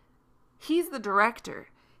 He's the director.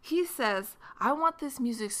 He says, I want this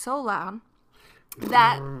music so loud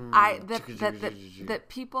that that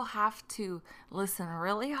people have to listen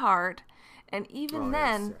really hard, and even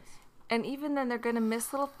then they're gonna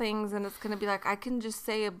miss little things, and it's gonna be like, I can just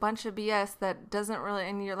say a bunch of BS that doesn't really,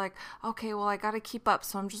 and you're like, okay, well, I gotta keep up,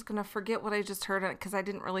 so I'm just gonna forget what I just heard because I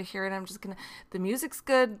didn't really hear it. I'm just gonna, the music's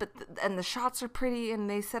good, but and the shots are pretty, and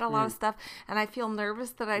they said a lot of stuff, and I feel nervous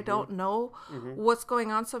that I don't know what's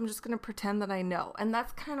going on, so I'm just gonna pretend that I know, and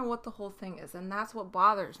that's kind of what the whole thing is, and that's what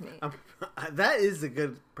bothers me. That is a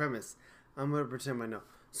good premise. I'm gonna pretend I know.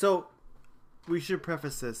 So we should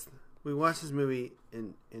preface this. We watched this movie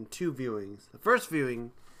in two viewings. The first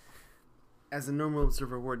viewing, as a normal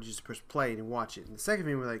observer would, you just push play and watch it. And the second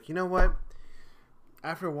viewing, we're like, you know what?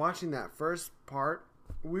 After watching that first part,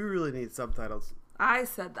 we really need subtitles. I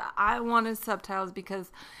said that. I wanted subtitles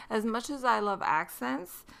because as much as I love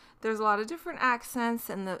accents, there's a lot of different accents,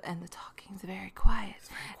 and the talking's very quiet.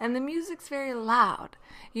 And the music's very loud.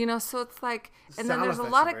 So it's like, and then there's a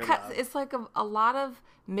lot of cuts. Loud. It's like a lot of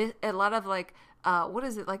like, what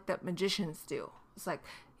is it like that magicians do? It's like,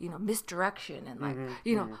 misdirection and like,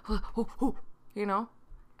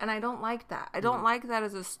 and I don't like that. I don't like that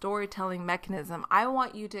as a storytelling mechanism. I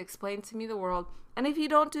want you to explain to me the world. And if you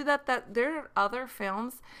don't do that there are other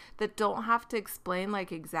films that don't have to explain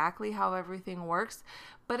like exactly how everything works,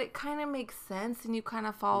 but it kind of makes sense and you kind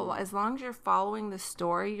of follow. As long as you're following the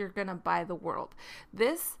story, you're going to buy the world.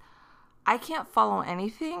 This, I can't follow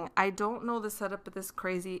anything. I don't know the setup of this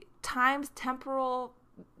crazy temporal,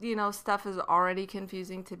 stuff is already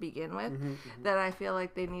confusing to begin with, that I feel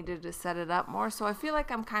like they needed to set it up more. So I feel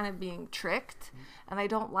like I'm kind of being tricked, and I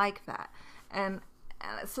don't like that. And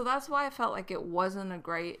so that's why I felt like it wasn't a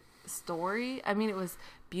great story, I mean, it was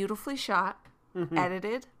beautifully shot,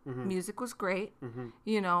 edited, music was great,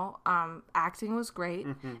 you know, acting was great,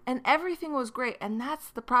 and everything was great. And that's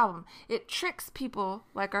the problem. It tricks people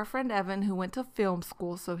like our friend Evan, who went to film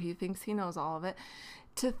school, so he thinks he knows all of it,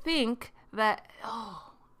 to think that,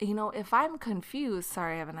 oh, you know, if I'm confused,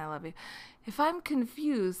 sorry, Evan, I love you. If I'm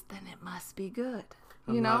confused, then it must be good.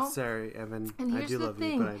 You I'm know? not sorry, Evan. And I here's do the love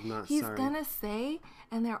thing. you, but I'm not He's sorry. gonna say,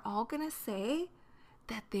 and they're all gonna say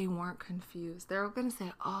that they weren't confused. They're all gonna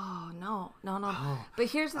say, "Oh no." But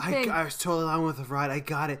here's the thing. I was totally along with the ride. I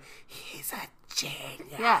got it. He's a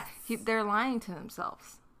genius. Yeah, they're lying to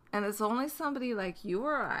themselves. And it's only somebody like you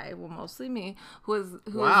or I, well, mostly me, who has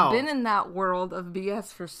been in that world of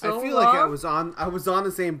BS for so long. I feel like I was on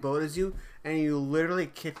the same boat as you, and you literally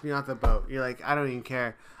kicked me off the boat. You're like, I don't even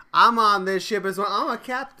care. I'm on this ship as well. I'm a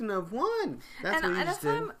captain of one. That's what you just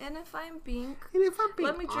did. And if I'm being honest,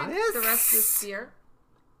 let me drink the rest of this beer.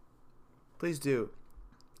 Please do.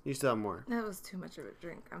 You still have more. That was too much of a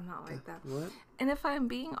drink. I'm not like that. What? And if I'm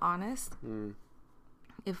being honest,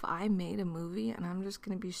 if I made a movie, and I'm just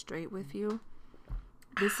going to be straight with you,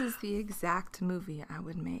 this is the exact movie I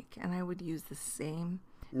would make. And I would use the same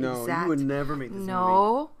No, exact... you would never make this movie.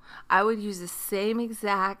 No, I would use the same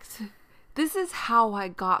exact... This is how I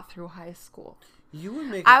got through high school. You would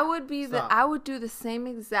make. I would be Stop. I would do the same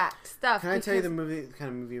exact stuff. Can I tell you the kind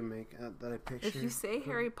of movie you make that I picture? If you say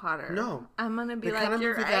Harry Potter, No. I'm gonna be the like, kind of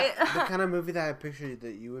you're movie right. the kind of movie that I picture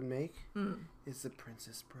that you would make is The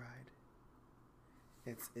Princess Bride.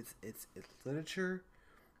 It's literature.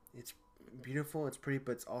 It's beautiful. It's pretty,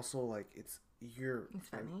 but it's also like it's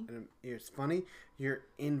funny. It's funny. You're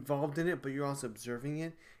involved in it, but you're also observing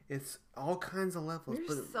it. It's all kinds of levels. You're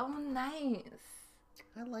but so nice.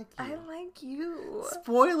 I like you. I like you.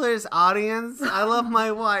 Spoilers, audience. I love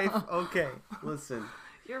my wife. Okay, listen.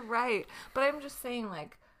 You're right, but I'm just saying,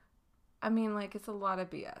 like, I mean, like, it's a lot of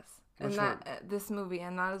BS. Which and this movie,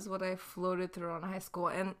 and that is what I floated through in high school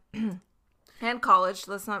and and college.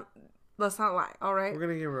 Let's not lie. All right. We're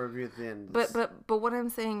gonna give a review at the end. But what I'm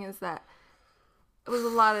saying is that it was a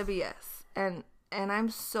lot of BS, and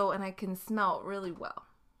I can smell it really well,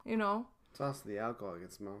 you know. It's also the alcohol I can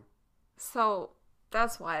smell. So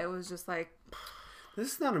that's why it was just like.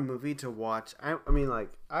 This is not a movie to watch. I mean,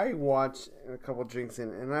 like, I watch a couple drinks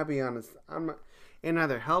in, and I'll be honest, I'm not. It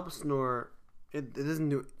neither helps nor it doesn't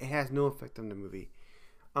do. It has no effect on the movie.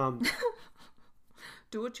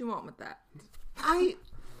 Do what you want with that.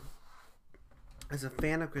 As a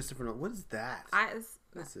fan of Christopher Nolan, what is that?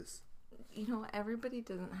 What's this? You know, everybody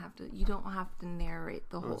doesn't have to. You don't have to narrate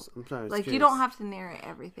the whole. I'm sorry. Like, you don't have to narrate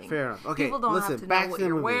everything. Fair enough. Okay, people don't listen, have to back know what to the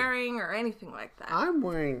you're movie. wearing or anything like that. I'm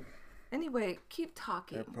wearing Anyway, keep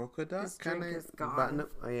talking. a polka dot This drink kind is of gone. button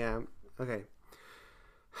up. Oh, yeah. Okay.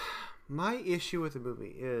 My issue with the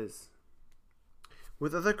movie is,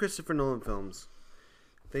 with other Christopher Nolan films,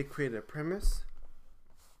 they create a premise.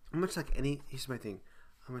 Much like here's my thing.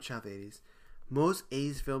 I'm a child of the 80s. Most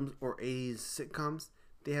 80s films or 80s sitcoms,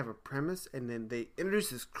 they have a premise and then they introduce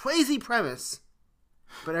this crazy premise,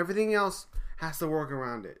 but everything else has to work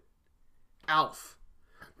around it. Alf.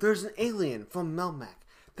 There's an alien from Melmac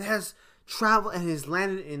that has traveled and has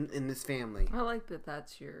landed in this family. I like that.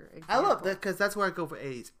 That's your example. I love that because that's where I go for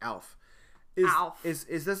 80s. Alf. Alf. Here's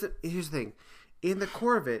the thing. In the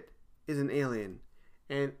core of it is an alien,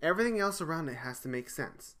 and everything else around it has to make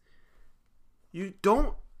sense. You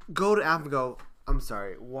don't go to Alf and go, I'm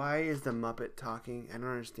sorry, why is the Muppet talking? I don't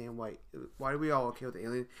understand why are we all okay with the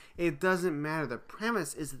alien? It doesn't matter. The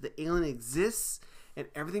premise is that the alien exists and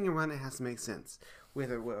everything around it has to make sense. We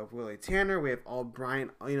have Willie Tanner, we have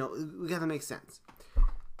O'Brien, we got to make sense.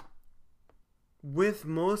 With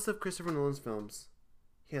most of Christopher Nolan's films,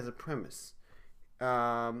 he has a premise.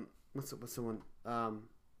 What's the one?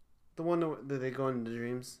 The one that they go into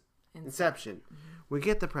dreams? Inception. Mm-hmm. We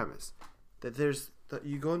get the premise. That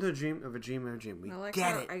you go into a dream of a dream of a dream. We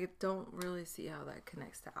get it. I don't really see how that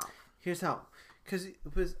connects to Alf. Here's how.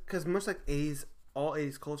 Because much like 80s, all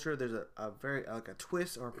 80s culture, there's a very like a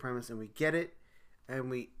twist or a premise, and we get it, and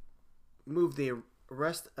we move the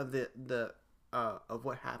rest of the of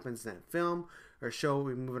what happens in that film or show.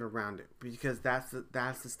 We move it around it because that's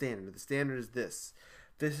the standard. The standard is this.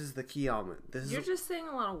 This is the key element. You're just saying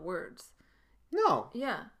a lot of words. No.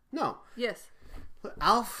 Yeah. No. Yes.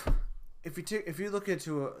 Alf. If you look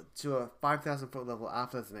into a 5,000 foot level,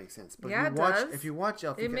 Alf doesn't make sense. But yeah, if you watch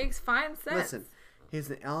Alf, it makes fine sense. Listen,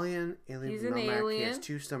 he's an alien. He's from an Melmac. alien. He has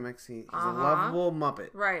two stomachs. He's a lovable Muppet.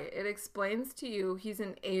 Right. It explains to you he's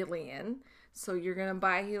an alien, so you're gonna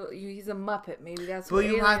buy he's a Muppet. Maybe that's. But what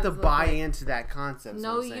you have to aliens buy look like. into that concept.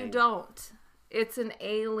 No, you don't. It's an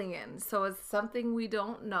alien, so it's something we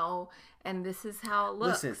don't know, and this is how it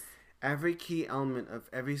looks. Listen, every key element of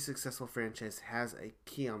every successful franchise has a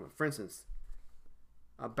key element. For instance,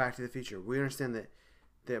 Back to the Future. We understand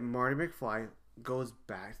that Marty McFly goes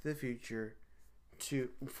back to the future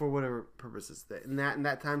for whatever purposes. In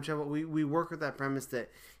that time travel, we work with that premise that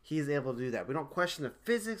he's able to do that. We don't question the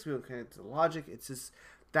physics. We don't question the logic. It's just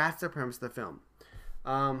that's the premise of the film.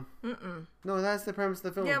 No, that's the premise of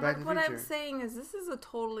the film. Yeah, Back but to the what Future. I'm saying is this is a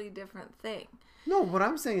totally different thing. No, what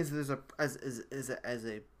I'm saying is there's as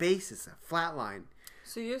a basis, a flat line.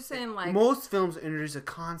 So you're saying like Most films introduce a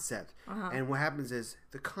concept, and what happens is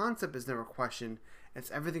the concept is never questioned. It's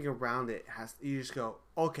everything around it you just go,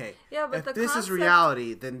 okay. Yeah, but if the this is concept-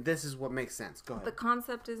 reality, then this is what makes sense. Go ahead. the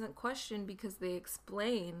concept isn't questioned because they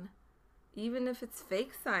explain, even if it's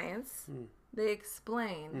fake science, they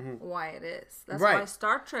explain why it is. That's Right. why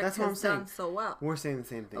Star Trek That's what I'm has saying. done so well. We're saying the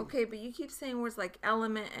same thing. Okay, but you keep saying words like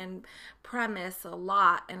element and premise a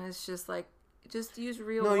lot, and it's just like just use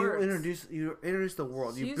real No, words. you introduce the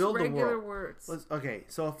world. You Use build the regular world. words. Okay,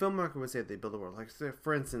 so a filmmaker would say they build the world. Like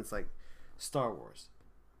for instance, like Star Wars.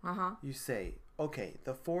 You say, okay,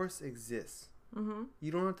 the Force exists.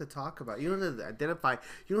 You don't have to talk about it. You don't have to identify.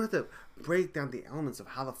 You don't have to break down the elements of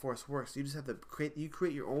how the Force works. You just have to create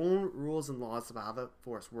your own rules and laws about how the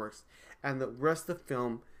Force works, and the rest of the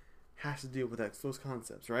film has to deal with those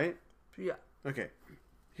concepts, right? Yeah. Okay.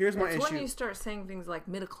 Here's my It's issue. when you start saying things like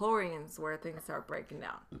midichlorians where things start breaking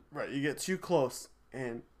down. Right, you get too close,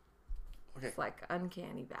 and okay, It's like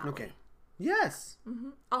uncanny valley. okay, yes.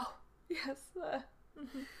 Oh, yes.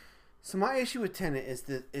 So my issue with Tenet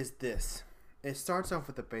is this. It starts off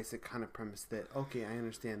with the basic kind of premise that, okay, I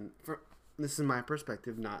understand. This is my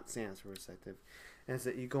perspective, not Sam's perspective. And it's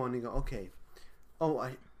that you go and you go, okay,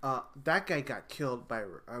 that guy got killed by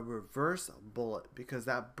a reverse bullet because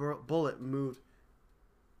that bullet moved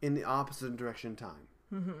in the opposite direction in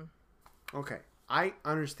time. Okay, I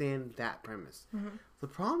understand that premise. The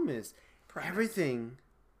problem is everything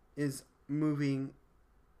is moving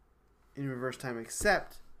in reverse time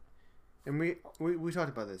except, and we talked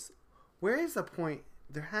about this. Where is the point?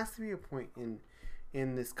 There has to be a point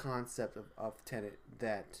in this concept of Tenet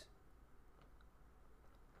that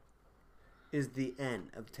is the end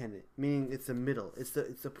of Tenet, meaning it's the middle. It's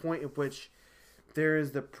the point at which there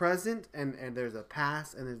is the present and there's a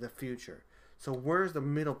past and there's the future. So where's the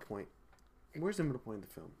middle point? Where's the middle point of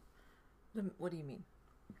the film? What do you mean?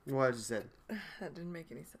 What I just said. That didn't make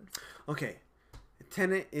any sense. Okay.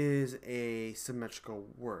 Tenet is a symmetrical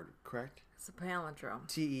word, correct? It's a palindrome.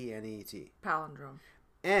 T-E-N-E-T. Palindrome.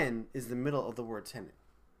 N is the middle of the word tenet.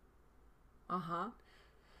 Uh-huh.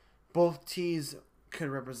 Both T's could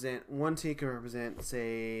represent, one T could represent,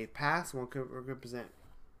 say, past, one could represent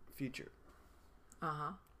future.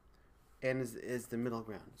 Uh-huh. N is the middle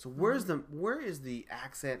ground. So where is the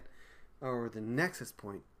accent or the nexus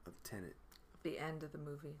point of Tenet? The end of the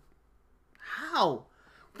movie. How?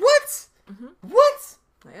 What? What?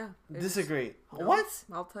 Yeah. Disagree. No, What?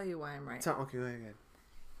 I'll tell you why I'm right. Okay, go ahead.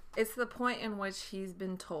 It's the point in which he's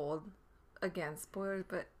been told, again, spoilers,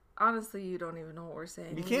 but honestly, you don't even know what we're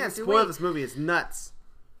saying. You can't Do spoil we? this movie. It's nuts.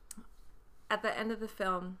 At the end of the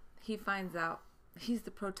film, he finds out he's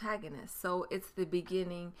the protagonist. So it's the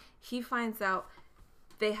beginning. He finds out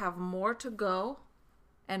they have more to go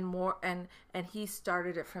and more, and he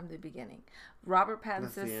started it from the beginning. Robert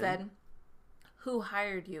Pattinson said, "Who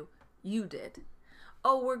hired you? You did."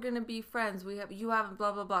 Oh, we're gonna be friends. You haven't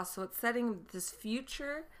blah blah blah. So it's setting this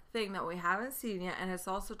future thing that we haven't seen yet, and it's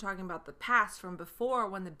also talking about the past from before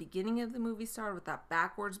when the beginning of the movie started with that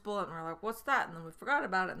backwards bullet, and we're like, "What's that?" And then we forgot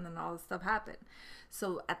about it, and then all this stuff happened.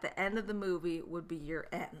 So at the end of the movie would be your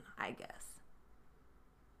end, I guess.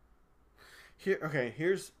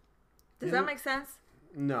 Here's. Does that make sense?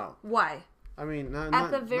 No. Why? I mean,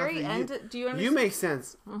 At the very end, do you understand? You make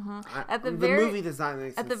sense. At the movie does not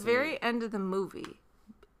make sense. At the to very me. end of the movie,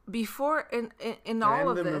 before in end all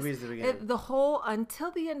of of the this, movie is the beginning.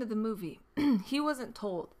 until the end of the movie, he wasn't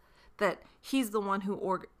told that he's the one who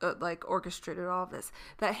orchestrated all of this.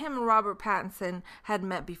 That him and Robert Pattinson had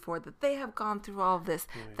met before. That they have gone through all of this.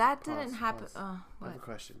 That didn't happen. I have a What?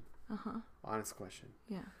 question. Honest question.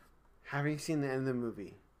 Yeah. Having seen the end of the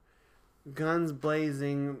movie, guns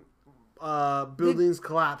blazing, buildings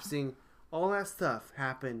collapsing, all that stuff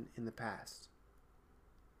happened in the past.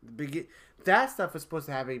 That stuff was supposed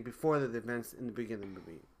to happen before the events in the beginning of the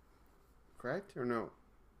movie. Correct or no?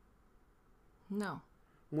 No.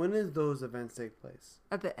 When did those events take place?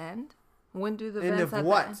 At the end? When do the End events of at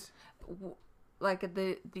what? The end, like at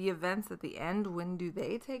the events at the end? When do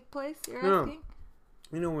they take place? You're No. asking?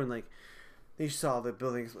 You know when like You saw the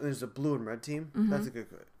buildings. There's a blue and red team. Mm-hmm. That's a good.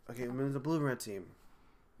 Okay, when there's a blue and red team,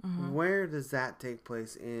 where does that take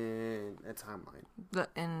place in a timeline?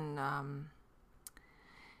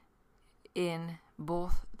 In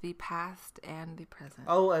both the past and the present.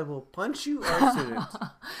 Oh, I will punch you, our student.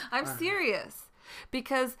 I'm serious.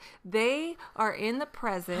 Because they are in the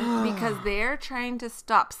present because they're trying to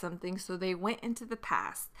stop something. So they went into the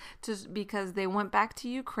past because they went back to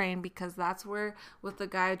Ukraine because that's where with the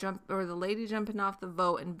guy the lady jumping off the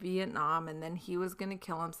boat in Vietnam, and then he was going to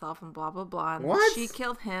kill himself and blah, blah, blah. And What? she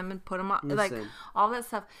killed him and put him on, Listen. like all that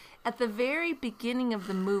stuff. At the very beginning of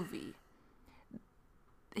the movie,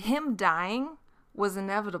 him dying was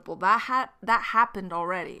inevitable. That happened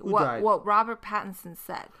already. Who died? What Robert Pattinson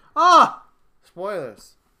said. Ah!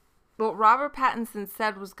 Spoilers. What Robert Pattinson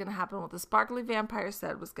said was going to happen, what the Sparkly Vampire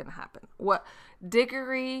said was going to happen, what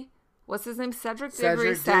Diggory, what's his name, Cedric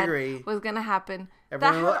Diggory said was going to happen,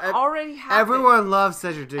 that had already happened. Everyone loves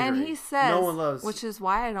Cedric Diggory. And he says, no one loves, which is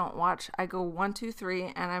why I don't watch. I go 1, 2,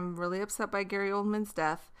 3, and I'm really upset by Gary Oldman's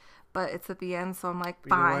death, but it's at the end, so I'm like,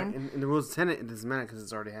 but you know fine. what? In the rules of Tenet, it doesn't matter because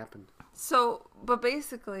it's already happened. So, but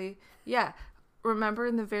basically, yeah. Remember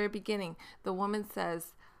in the very beginning, the woman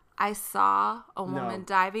says, I saw a woman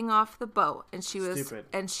diving off the boat, and she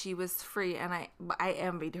was free, and I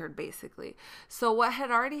envied her basically. So what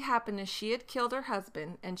had already happened is she had killed her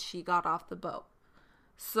husband, and she got off the boat.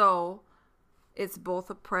 So it's both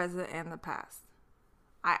the present and the past.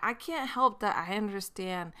 I can't help that I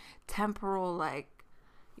understand temporal, like,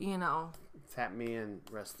 you know. Tap me in,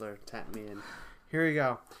 wrestler. Tap me in. Here we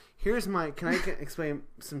go. Here's my. Can I explain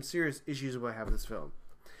some serious issues about having this film?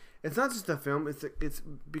 It's not just the film. It's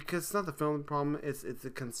because it's not the film problem. It's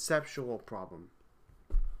a conceptual problem.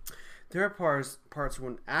 There are parts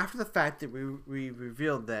when after the fact that we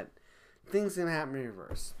revealed that things are gonna happen in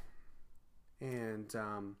reverse, and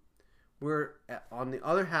we're on the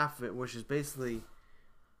other half of it, which is basically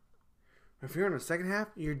if you're in the second half,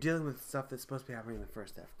 you're dealing with stuff that's supposed to be happening in the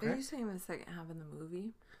first half. Correct? Are you saying the second half of the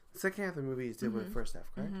movie? The second half of the movie is dealing with the first half,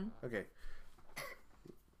 correct? Mm-hmm. Okay.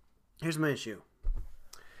 Here's my issue.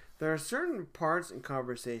 There are certain parts and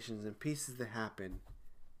conversations and pieces that happen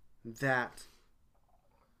that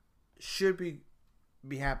should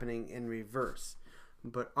be happening in reverse,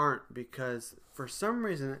 but aren't because for some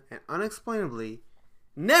reason and unexplainably,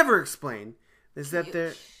 never explained,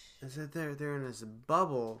 they're in this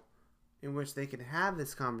bubble in which they can have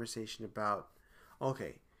this conversation about,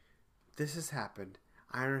 okay, this has happened.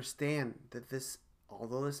 I understand that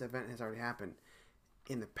although this event has already happened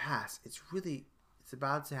in the past, it's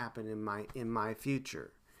about to happen in my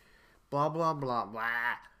future. Blah blah blah blah.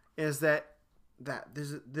 Is that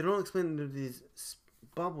they don't explain these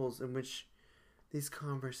bubbles in which these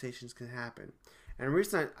conversations can happen. And the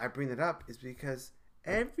reason I bring that up is because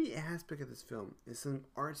every aspect of this film is some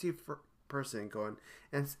artsy person going.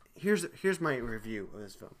 And here's my review of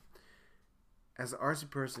this film. As an artsy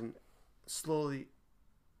person, slowly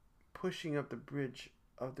pushing up the bridge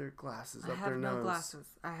of their glasses up their nose.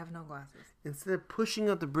 I have no glasses. Instead of pushing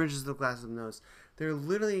up the bridges of the glasses of the nose, they're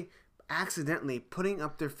literally accidentally putting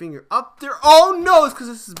up their finger up their own nose because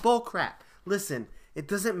this is bull crap. Listen, it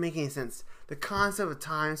doesn't make any sense. The concept of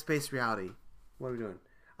time, space, reality. What are we doing?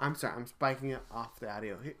 I'm sorry, I'm spiking it off the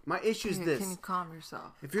audio. My issue is this. Can you calm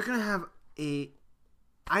yourself? If you're going to have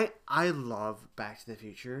I love Back to the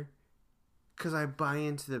Future because I buy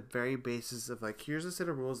into the very basis of like, here's a set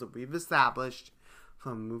of rules that we've established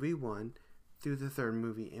from movie 1 through the third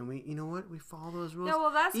movie, and we follow those rules. Yeah, well,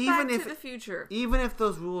 that's Back to the Future. Even if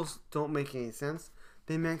those rules don't make any sense,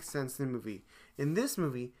 they make sense in the movie. In this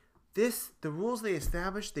movie, the rules they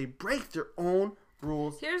established, they break their own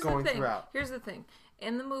rules throughout. Here's the thing.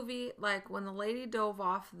 In the movie, like when the lady dove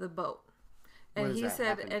off the boat, and she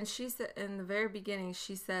said in the very beginning,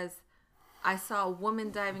 she says, I saw a woman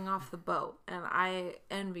diving off the boat, and I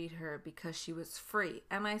envied her because she was free.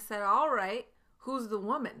 And I said, all right, who's the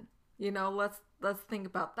woman? You know, let's think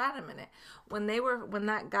about that a minute. When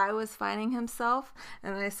that guy was fighting himself,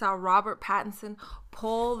 and I saw Robert Pattinson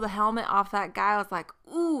pull the helmet off that guy, I was like,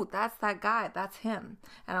 ooh, that's that guy. That's him.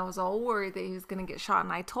 And I was all worried that he was going to get shot.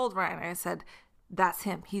 And I told Ryan, I said, that's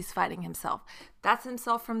him. He's fighting himself. That's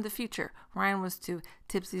himself from the future. Ryan was too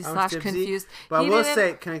tipsy / confused. But I will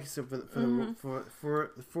say, can I say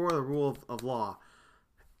for the rule of law,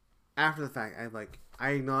 after the fact, I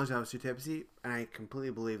acknowledge I was too tipsy, and I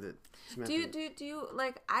completely believe that. Do you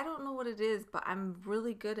like? I don't know what it is, but I'm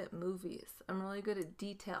really good at movies. I'm really good at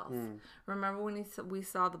details. Remember when we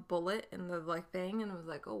saw the bullet in the thing, and it was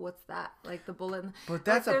like, oh, what's that? Like the bullet. But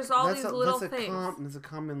that's there's all these little things. There's a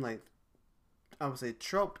common I would say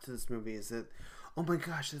trope to this movie is that, oh my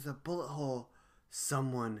gosh, there's a bullet hole.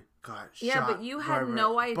 Someone got Yeah, shot. but you had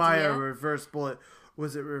no by a idea. reverse bullet.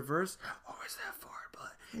 Was it reverse or was that forward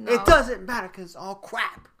bullet? No. It doesn't matter because it's all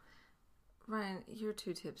crap. Ryan, you're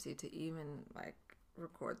too tipsy to even like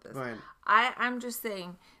record this. Ryan. I'm just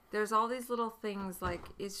saying, there's all these little things. Like,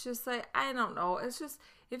 it's just like, I don't know. It's just,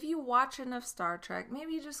 if you watch enough Star Trek,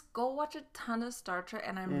 maybe you just go watch a ton of Star Trek.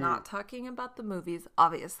 And I'm not talking about the movies,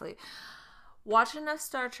 obviously. Watch enough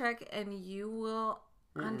Star Trek and you will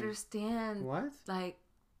understand What? like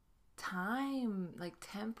time, like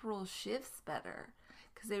temporal shifts better.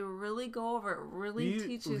 Because they really go over it, really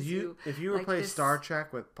teaches you. If you like, replace this- Star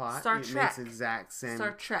Trek with pot, Star it Trek. makes exact sense.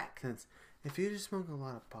 Star Trek. If you just smoke a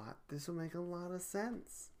lot of pot, this will make a lot of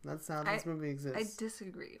sense. That's how this movie I exists.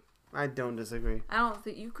 disagree. I don't disagree. I don't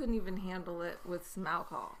think you couldn't even handle it with some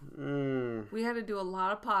alcohol. Mm. We had to do a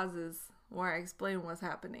lot of pauses where I explain what's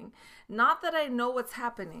happening. Not that I know what's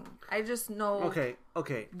happening. I just know Okay.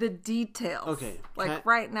 the details. Okay. Like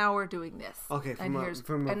right now we're doing this. Okay,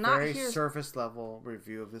 from a very surface level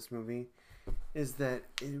review of this movie, is that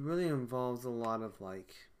it really involves a lot of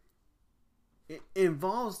like, it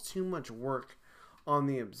involves too much work on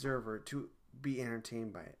the observer to be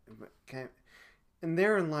entertained by it. Okay? And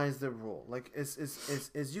therein lies the rule. Like,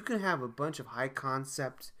 is you can have a bunch of high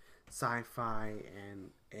concept sci-fi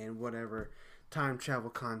and whatever time travel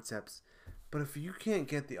concepts, but if you can't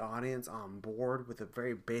get the audience on board with a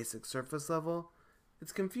very basic surface level,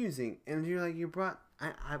 it's confusing. And you're like,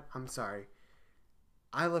 I'm sorry.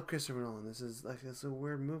 I love Christopher Nolan. This is a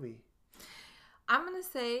weird movie. I'm going to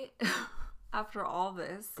say, after all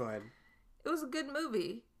this, Go ahead. it was a good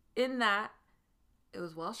movie in that it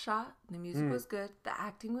was well shot. The music was good. The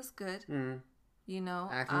acting was good. You know,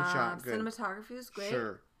 Acting shot good. Cinematography was great.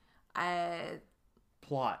 Sure.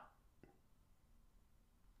 Plot.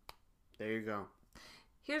 There you go.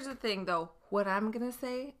 Here's the thing, though. What I'm gonna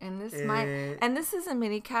say, and this is a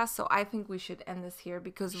mini cast, so I think we should end this here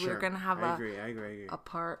because we're gonna have I agree. a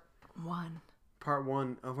part 1. Part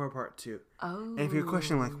 1 over part 2. Oh. And if you're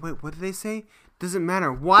questioning, like, wait, what did they say? Doesn't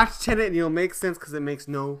matter. Watch Tenet and it'll make sense because it makes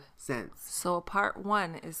no sense. So part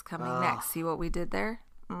 1 is coming next. See what we did there?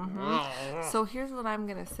 So here's what I'm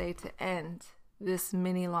gonna say to end this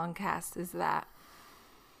mini long cast is that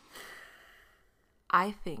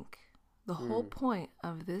I think the whole point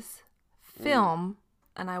of this film,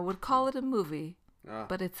 and I would call it a movie,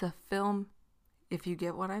 but it's a film, if you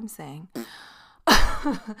get what I'm saying,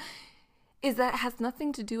 is that it has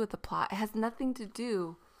nothing to do with the plot. It has nothing to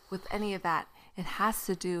do with any of that. It has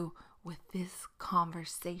to do with this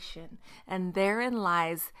conversation. And therein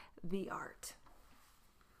lies the art.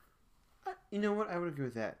 You know what? I would agree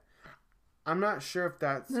with that. I'm not sure if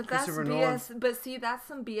that's But Christopher that's Nolan. BS. But see, that's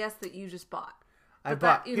some BS that you just bought.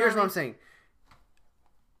 Here's what I'm saying.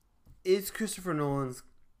 Is Christopher Nolan's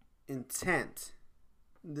intent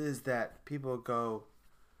is that people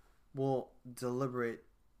will deliberate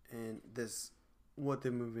in this what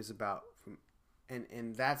the movie is about,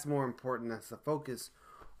 and that's more important. That's the focus.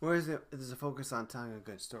 Or is it a focus on telling a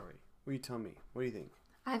good story? What do you tell me? What do you think?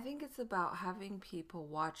 I think it's about having people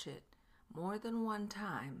watch it more than one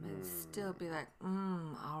time and still be like,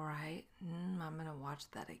 all right, I'm going to watch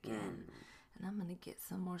that again. And I'm going to get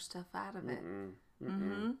some more stuff out of it.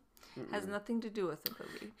 Has nothing to do with the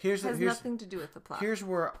movie. Has nothing to do with the plot. Here's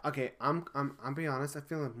where, okay, I'm being honest. I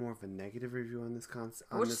feel like more of a negative review on this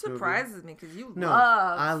concept. Which surprises me because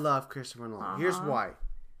I love Christopher Nolan. Here's why.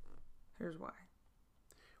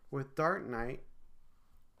 With Dark Knight,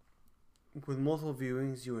 with multiple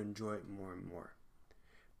viewings, you enjoy it more and more.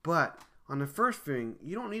 But on the first viewing,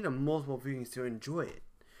 you don't need a multiple viewings to enjoy it.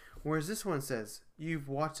 Whereas this one says, you've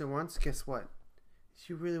watched it once, guess what? If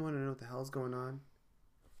you really want to know what the hell's going on,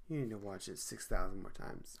 you need to watch it 6,000 more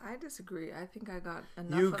times. I disagree. I think I got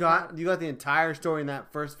enough. You got the entire story in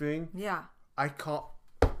that first viewing? Yeah. I call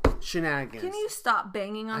shenanigans. Can you stop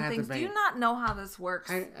banging on things? Do you not know how this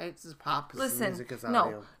works? It's just pop. Listen, music is no,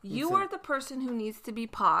 audio. you are the person who needs to be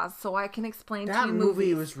paused so I can explain to you that movie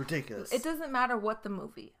movies. was ridiculous. It doesn't matter what the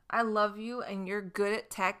movie. I love you, and you're good at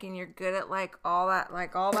tech, and you're good at all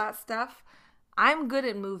that stuff. I'm good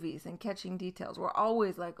at movies and catching details. We're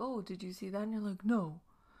always like, oh, did you see that? And you're like, no.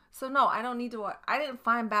 So no, I don't need to watch. I didn't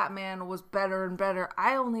find Batman was better and better.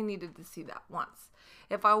 I only needed to see that once.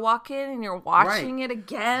 If I walk in and you're watching it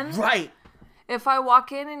again, right? If I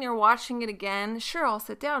walk in and you're watching it again, sure, I'll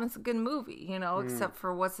sit down. It's a good movie, except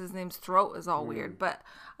for what's his name's throat is all weird. But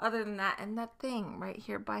other than that, and that thing right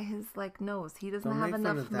here by his nose, he doesn't have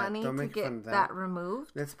enough money to get that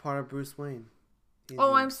removed. That's part of Bruce Wayne.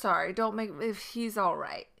 I'm sorry. Don't make if he's all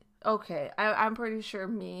right. Okay, I'm pretty sure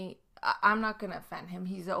I'm not gonna offend him.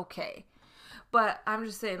 He's okay. But I'm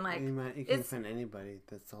just saying, like, You can it's offend anybody.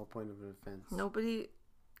 That's the whole point of an offense. nobody.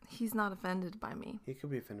 He's not offended by me. He could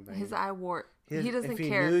be offended by His you. eye wart. He doesn't if he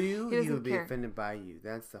care. knew you, he he doesn't would be care. offended by you.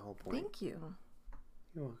 That's the whole point. Thank you.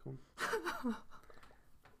 You're welcome.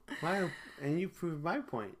 And you proved my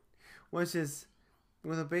point, which is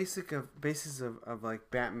with a basis of like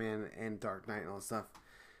Batman and Dark Knight and all that stuff.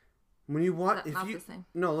 When you watch, Not the same.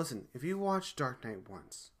 No, listen. If you watch Dark Knight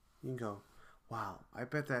once, you can go, "Wow, I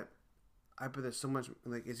bet there's so much."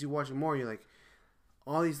 Like as you watch it more, you're like,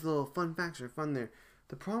 all these little fun facts are fun there.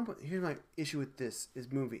 The problem here's my issue with this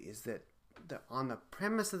movie is that on the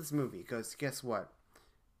premise of this movie, because guess what,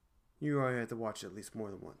 you already have to watch it at least more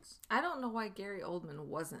than once. I don't know why Gary Oldman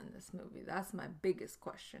wasn't in this movie. That's my biggest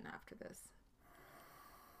question after this.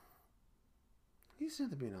 He doesn't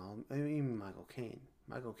have to be in all. I mean, even Michael Caine.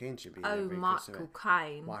 Michael Caine should be. Oh, Michael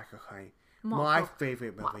Caine. Michael Caine. Michael- My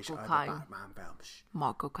favorite movies Michael are the Caine. Batman films.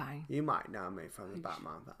 Michael Caine. You might know me from the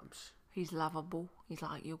Batman films. He's lovable. He's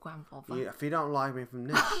like your grandfather. If you don't like me from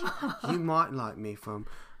this, you might like me from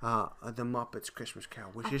The Muppets Christmas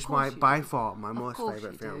Carol, which Of is course you by do. far my Of most course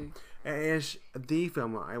favorite you film. It is the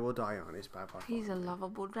film I will die on. Is by far. He's a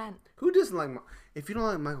lovable gent. Who doesn't like? If you don't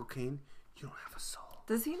like Michael Caine, you don't have a soul.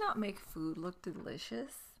 Does he not make food look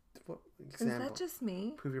delicious? What Is example? that just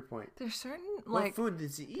me? Prove your point. There's certain What like food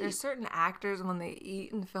does he eat? there's certain actors when they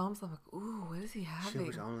eat in films. I'm like, ooh, what is he She having?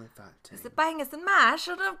 was only 13. Is it bangers and mash?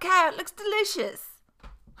 I don't care. It looks delicious.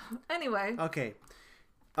 Anyway, Okay.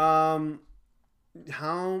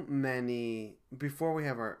 How many, before we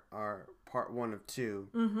have our part 1 of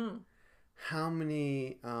 2, how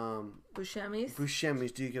many Buscemi's.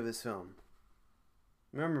 Buscemi's do you give this film?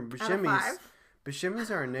 Remember, Out of 5? Buscemi's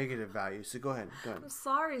are a negative value, so go ahead. I'm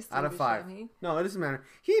sorry, Steve Out of 5. Buscemi. No, it doesn't matter.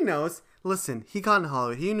 He knows. Listen, he got in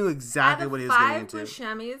Hollywood. He knew exactly what he was getting into. Out of 5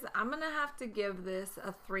 Buscemi's, I'm going to have to give this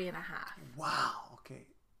a 3.5. Wow. Okay.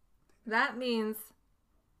 That means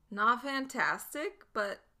not fantastic,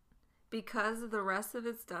 but because the rest of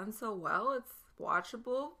it's done so well, it's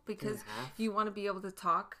watchable because 3.5? you want to be able to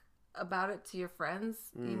talk about it to your friends,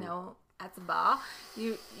 you know, at the bar.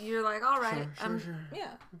 You're like, all right, Sure.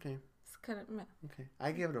 yeah, Okay. it's kind of meh. Okay.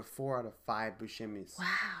 I give it a 4 out of 5 Buscemi's. Wow.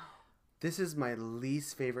 This is my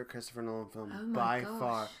least favorite Christopher Nolan film Oh my by gosh,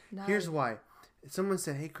 far. no. Here's why. Someone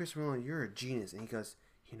said, "Hey, Christopher Nolan, you're a genius," and he goes,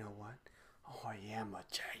 "You know what? Oh, I am a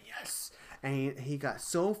genius." And he got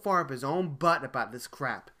so far up his own butt about this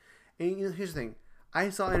crap. And here's the thing: I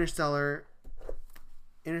saw Interstellar,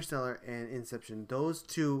 and Inception. Those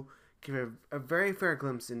two give a very fair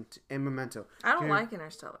glimpse into Memento. I don't like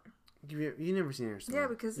Interstellar. You never seen Interstellar. Yeah,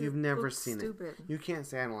 because you've it never looks seen stupid. it. You can't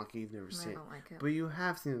say I don't like it. You've never No, seen I it. don't like it. But you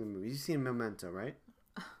have seen the movie. You've seen Memento, right?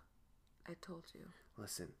 I told you.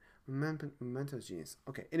 Listen, Memento's genius.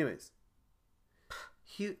 Okay, anyways,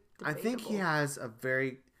 I think he Debatable. has a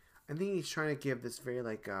very, I think he's trying to give this very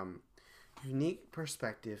like unique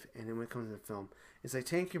perspective, and then when it comes to the film, it's like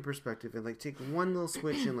take your perspective and like take one little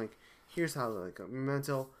switch and like here's how like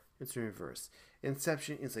Memento, it's in reverse.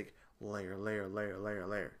 Inception, it's like layer.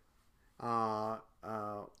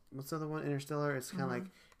 What's the other one? Interstellar. It's kind of like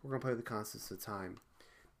we're gonna play with the constants of time.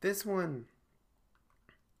 This one,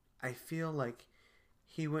 I feel like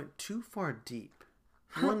he went too far deep,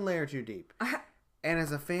 one layer too deep. And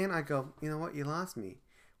as a fan, I go, you know what? You lost me.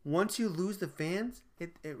 Once you lose the fans,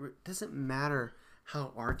 it doesn't matter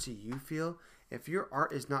how artsy you feel. If your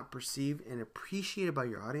art is not perceived and appreciated by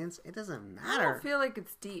your audience, it doesn't I matter. don't feel like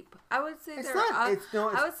it's deep. I would say It's there not. are. It's no.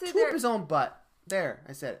 It's I would say to there. up his own butt. There,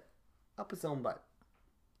 I said it. Up his own butt.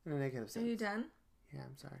 In a negative Are sense. you done? Yeah,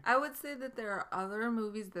 I'm sorry. I would say that there are other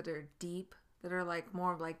movies that are deep, that are like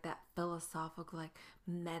more of like that philosophical, like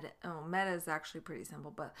meta. Oh, meta is actually pretty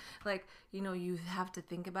simple, but like, you know, you have to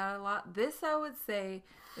think about it a lot. This, I would say,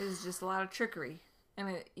 is just a lot of trickery, and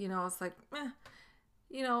it, you know, it's like,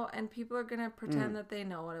 you know, and people are gonna pretend that they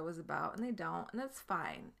know what it was about, and they don't, and that's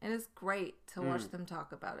fine, and it's great to watch them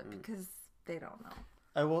talk about it because they don't know.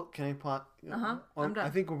 I will. Can I plot? I'm done. I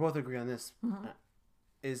think we'll both agree on this.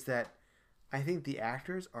 Is that I think the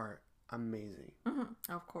actors are amazing.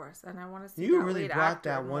 Of course, and I want to see. You that really lead brought actor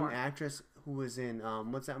that one more. actress who was in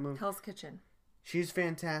what's that movie? Hell's Kitchen. She's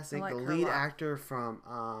fantastic. I like The her a lead lot. actor from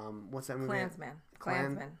what's that movie?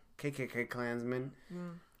 Klansman. KKK Klansman.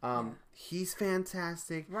 He's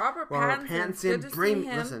fantastic. Robert Robert Pattinson. Good to bring see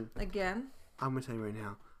him listen. again. I'm gonna tell you right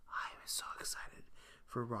now. I am so excited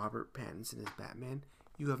for Robert Pattinson as Batman.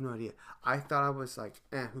 You have no idea. I thought I was like,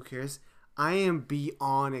 who cares? I am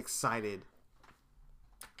beyond excited.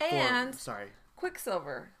 And Sorry.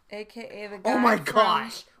 Quicksilver, aka the guy. Oh my from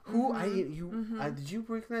gosh! Who did you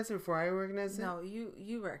recognize it before I recognized it? No,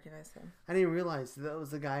 you recognize him. I didn't realize that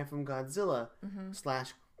was the guy from Godzilla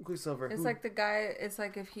 / Quicksilver. It's like the guy. It's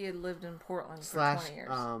like if he had lived in Portland for 20 years,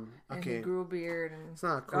 and he grew a beard and it's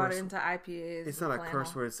not a got curse. into IPAs. It's not a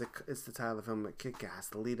curse word. It's the title of the film. Like Kick-Ass,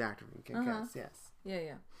 the lead actor from Kick-Ass. Yes.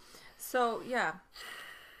 Yeah. So yeah.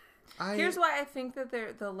 Here's why I think that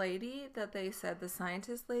the lady that they said, the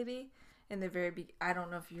scientist lady, in the very I don't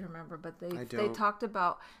know if you remember, but they talked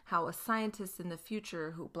about how a scientist in the future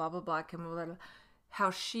who blah blah blah, how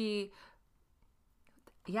she.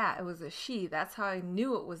 Yeah, it was a she. That's how I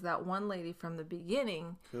knew it was that one lady from the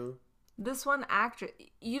beginning. Who? This one actress.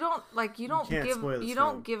 You don't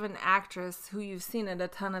give an actress who you've seen in a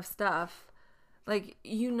ton of stuff, like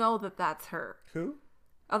you know that's her. Who?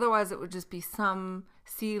 Otherwise, it would just be some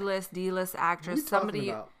C-list, D-list actress. What are you somebody.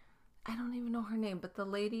 About? I don't even know her name, but the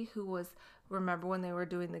lady who was. Remember when they were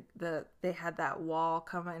doing they had that wall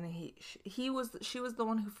come in, and she was the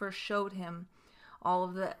one who first showed him all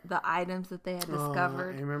of the items that they had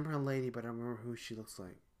discovered. I remember a lady, but I don't remember who she looks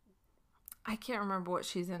like. I can't remember what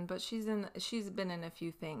she's in, but she's been in a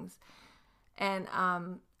few things. And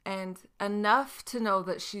enough to know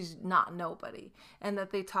that she's not nobody. And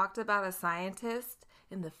that they talked about a scientist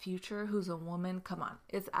in the future who's a woman. Come on.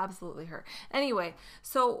 It's absolutely her. Anyway,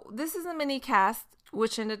 so this is a mini cast,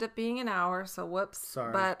 which ended up being an hour, so whoops.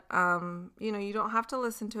 Sorry. But, you don't have to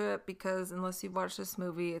listen to it because unless you've watched this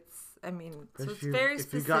movie, it's very specific.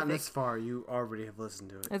 If you've gotten this far, you already have listened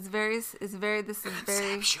to it. This is very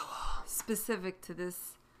specific to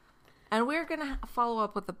this. And we're going to follow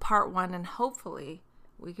up with the part 1, and hopefully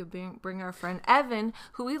we could bring our friend Evan,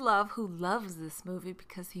 who we love, who loves this movie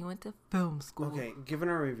because he went to film school. Okay, given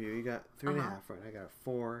our review, you got 3.5, right? I got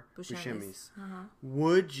 4 Buscemi's. Uh-huh.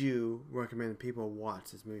 Would you recommend people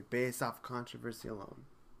watch this movie based off controversy alone?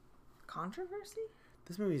 Controversy?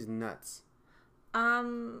 This movie's nuts.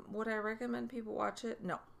 Would I recommend people watch it?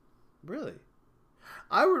 No. Really?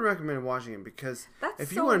 I would recommend watching it because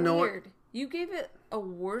if you so want to know weird. You gave it a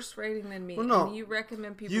worse rating than me. Well, no. And you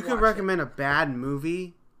recommend people You could watch recommend a bad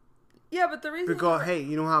movie. Yeah, but the reason But go, hey,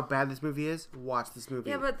 you know how bad this movie is? Watch this movie.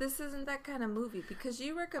 Yeah, but this isn't that kind of movie because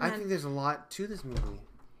you recommend. I think there's a lot to this movie.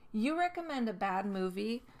 You recommend a bad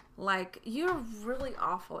movie like you're really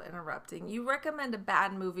awful interrupting. You recommend a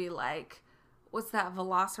bad movie like what's that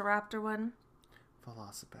Velociraptor one?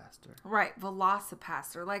 Velocipaster. Right,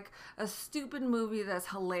 Velocipaster. Like a stupid movie that's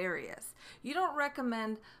hilarious. You don't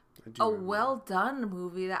recommend a well-done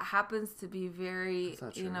movie that happens to be very,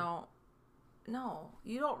 no.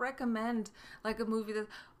 You don't recommend like a movie that,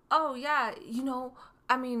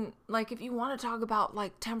 I mean, like if you want to talk about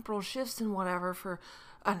like temporal shifts and whatever for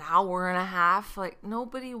an hour and a half, like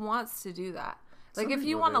nobody wants to do that. Like, if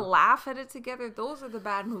you want to laugh at it together, those are the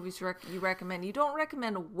bad movies you recommend. You don't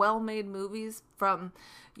recommend well-made movies from,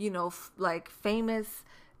 like famous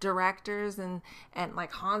directors and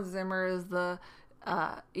like Hans Zimmer is the,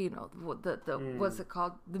 what's it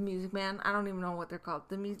called? The Music Man? I don't even know what they're called.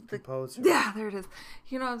 The composer. Yeah, there it is.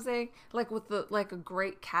 You know what I'm saying? Like with a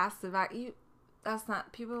great cast of actors. That's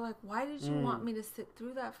not. People are like, why did you want me to sit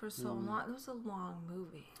through that for so long? It was a long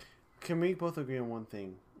movie. Can we both agree on one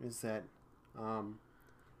thing? Is that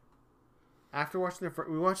after watching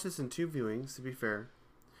we watched this in 2 viewings, to be fair.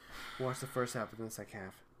 We watched the first half and then the second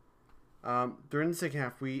half. During the second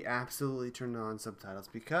half, we absolutely turned on subtitles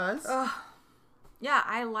because... Yeah,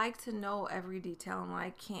 I like to know every detail, and when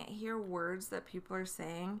I can't hear words that people are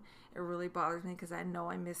saying, it really bothers me because I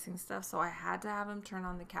know I'm missing stuff, so I had to have him turn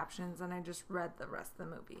on the captions, and I just read the rest of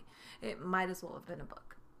the movie. It might as well have been a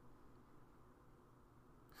book.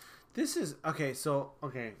 This is... Okay,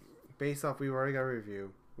 based off, we've already got a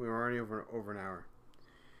review. We were already over an hour.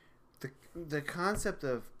 The concept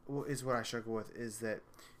of is what I struggle with is that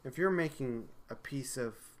if you're making a piece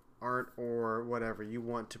of art or whatever you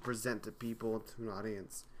want to present to people, to an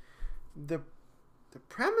audience, the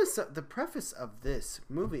preface of this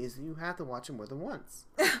movie is that you have to watch it more than once,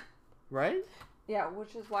 right? Yeah,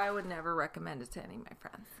 which is why I would never recommend it to any of my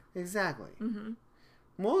friends. Exactly. Mm-hmm.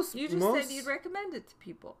 You just said you'd recommend it to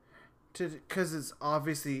people. Because it's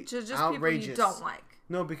obviously to just outrageous. People you don't like.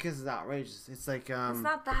 No, because it's outrageous. It's like it's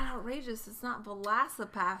not that outrageous. It's not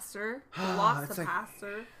Velocipaster.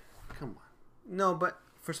 Velocipaster. Come on. No, but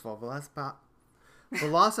first of all,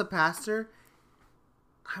 Velocipaster,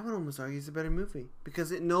 I would almost argue it's a better movie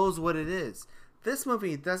because it knows what it is. This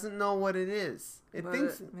movie doesn't know what it is. It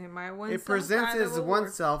presents it as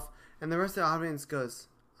oneself, and the rest of the audience goes,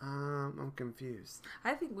 I'm confused.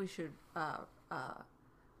 I think we should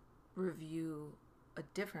review a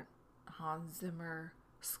different Hans Zimmer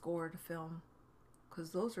scored film.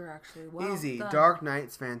 because those are actually well Easy. done. Dark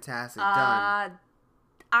Knight's fantastic. Done.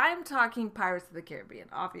 I'm talking Pirates of the Caribbean,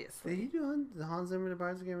 Did obviously. he do the Hans Zimmer to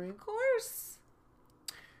Pirates of the Caribbean? Of course.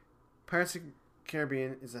 Pirates of the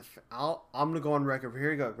Caribbean is I'm going to go on record. Here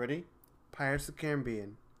we go. Ready? Pirates of the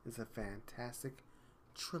Caribbean is a fantastic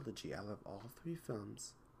trilogy. I love all 3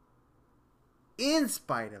 films. In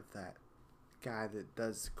spite of that guy that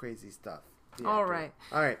does crazy stuff. The All actor. right.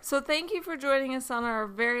 All right. So thank you for joining us on our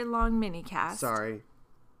very long mini cast. Sorry.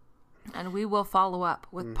 And we will follow up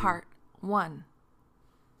with part 1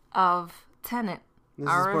 of Tenet. This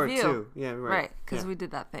our is part review. 2. Yeah, right. Right, because Yeah. we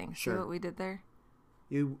did that thing. Sure. See what we did there?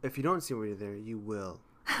 If you don't see what we did there, you will.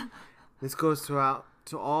 This goes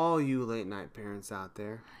to all you late night parents out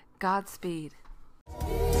there. Godspeed.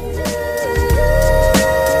 Thank you.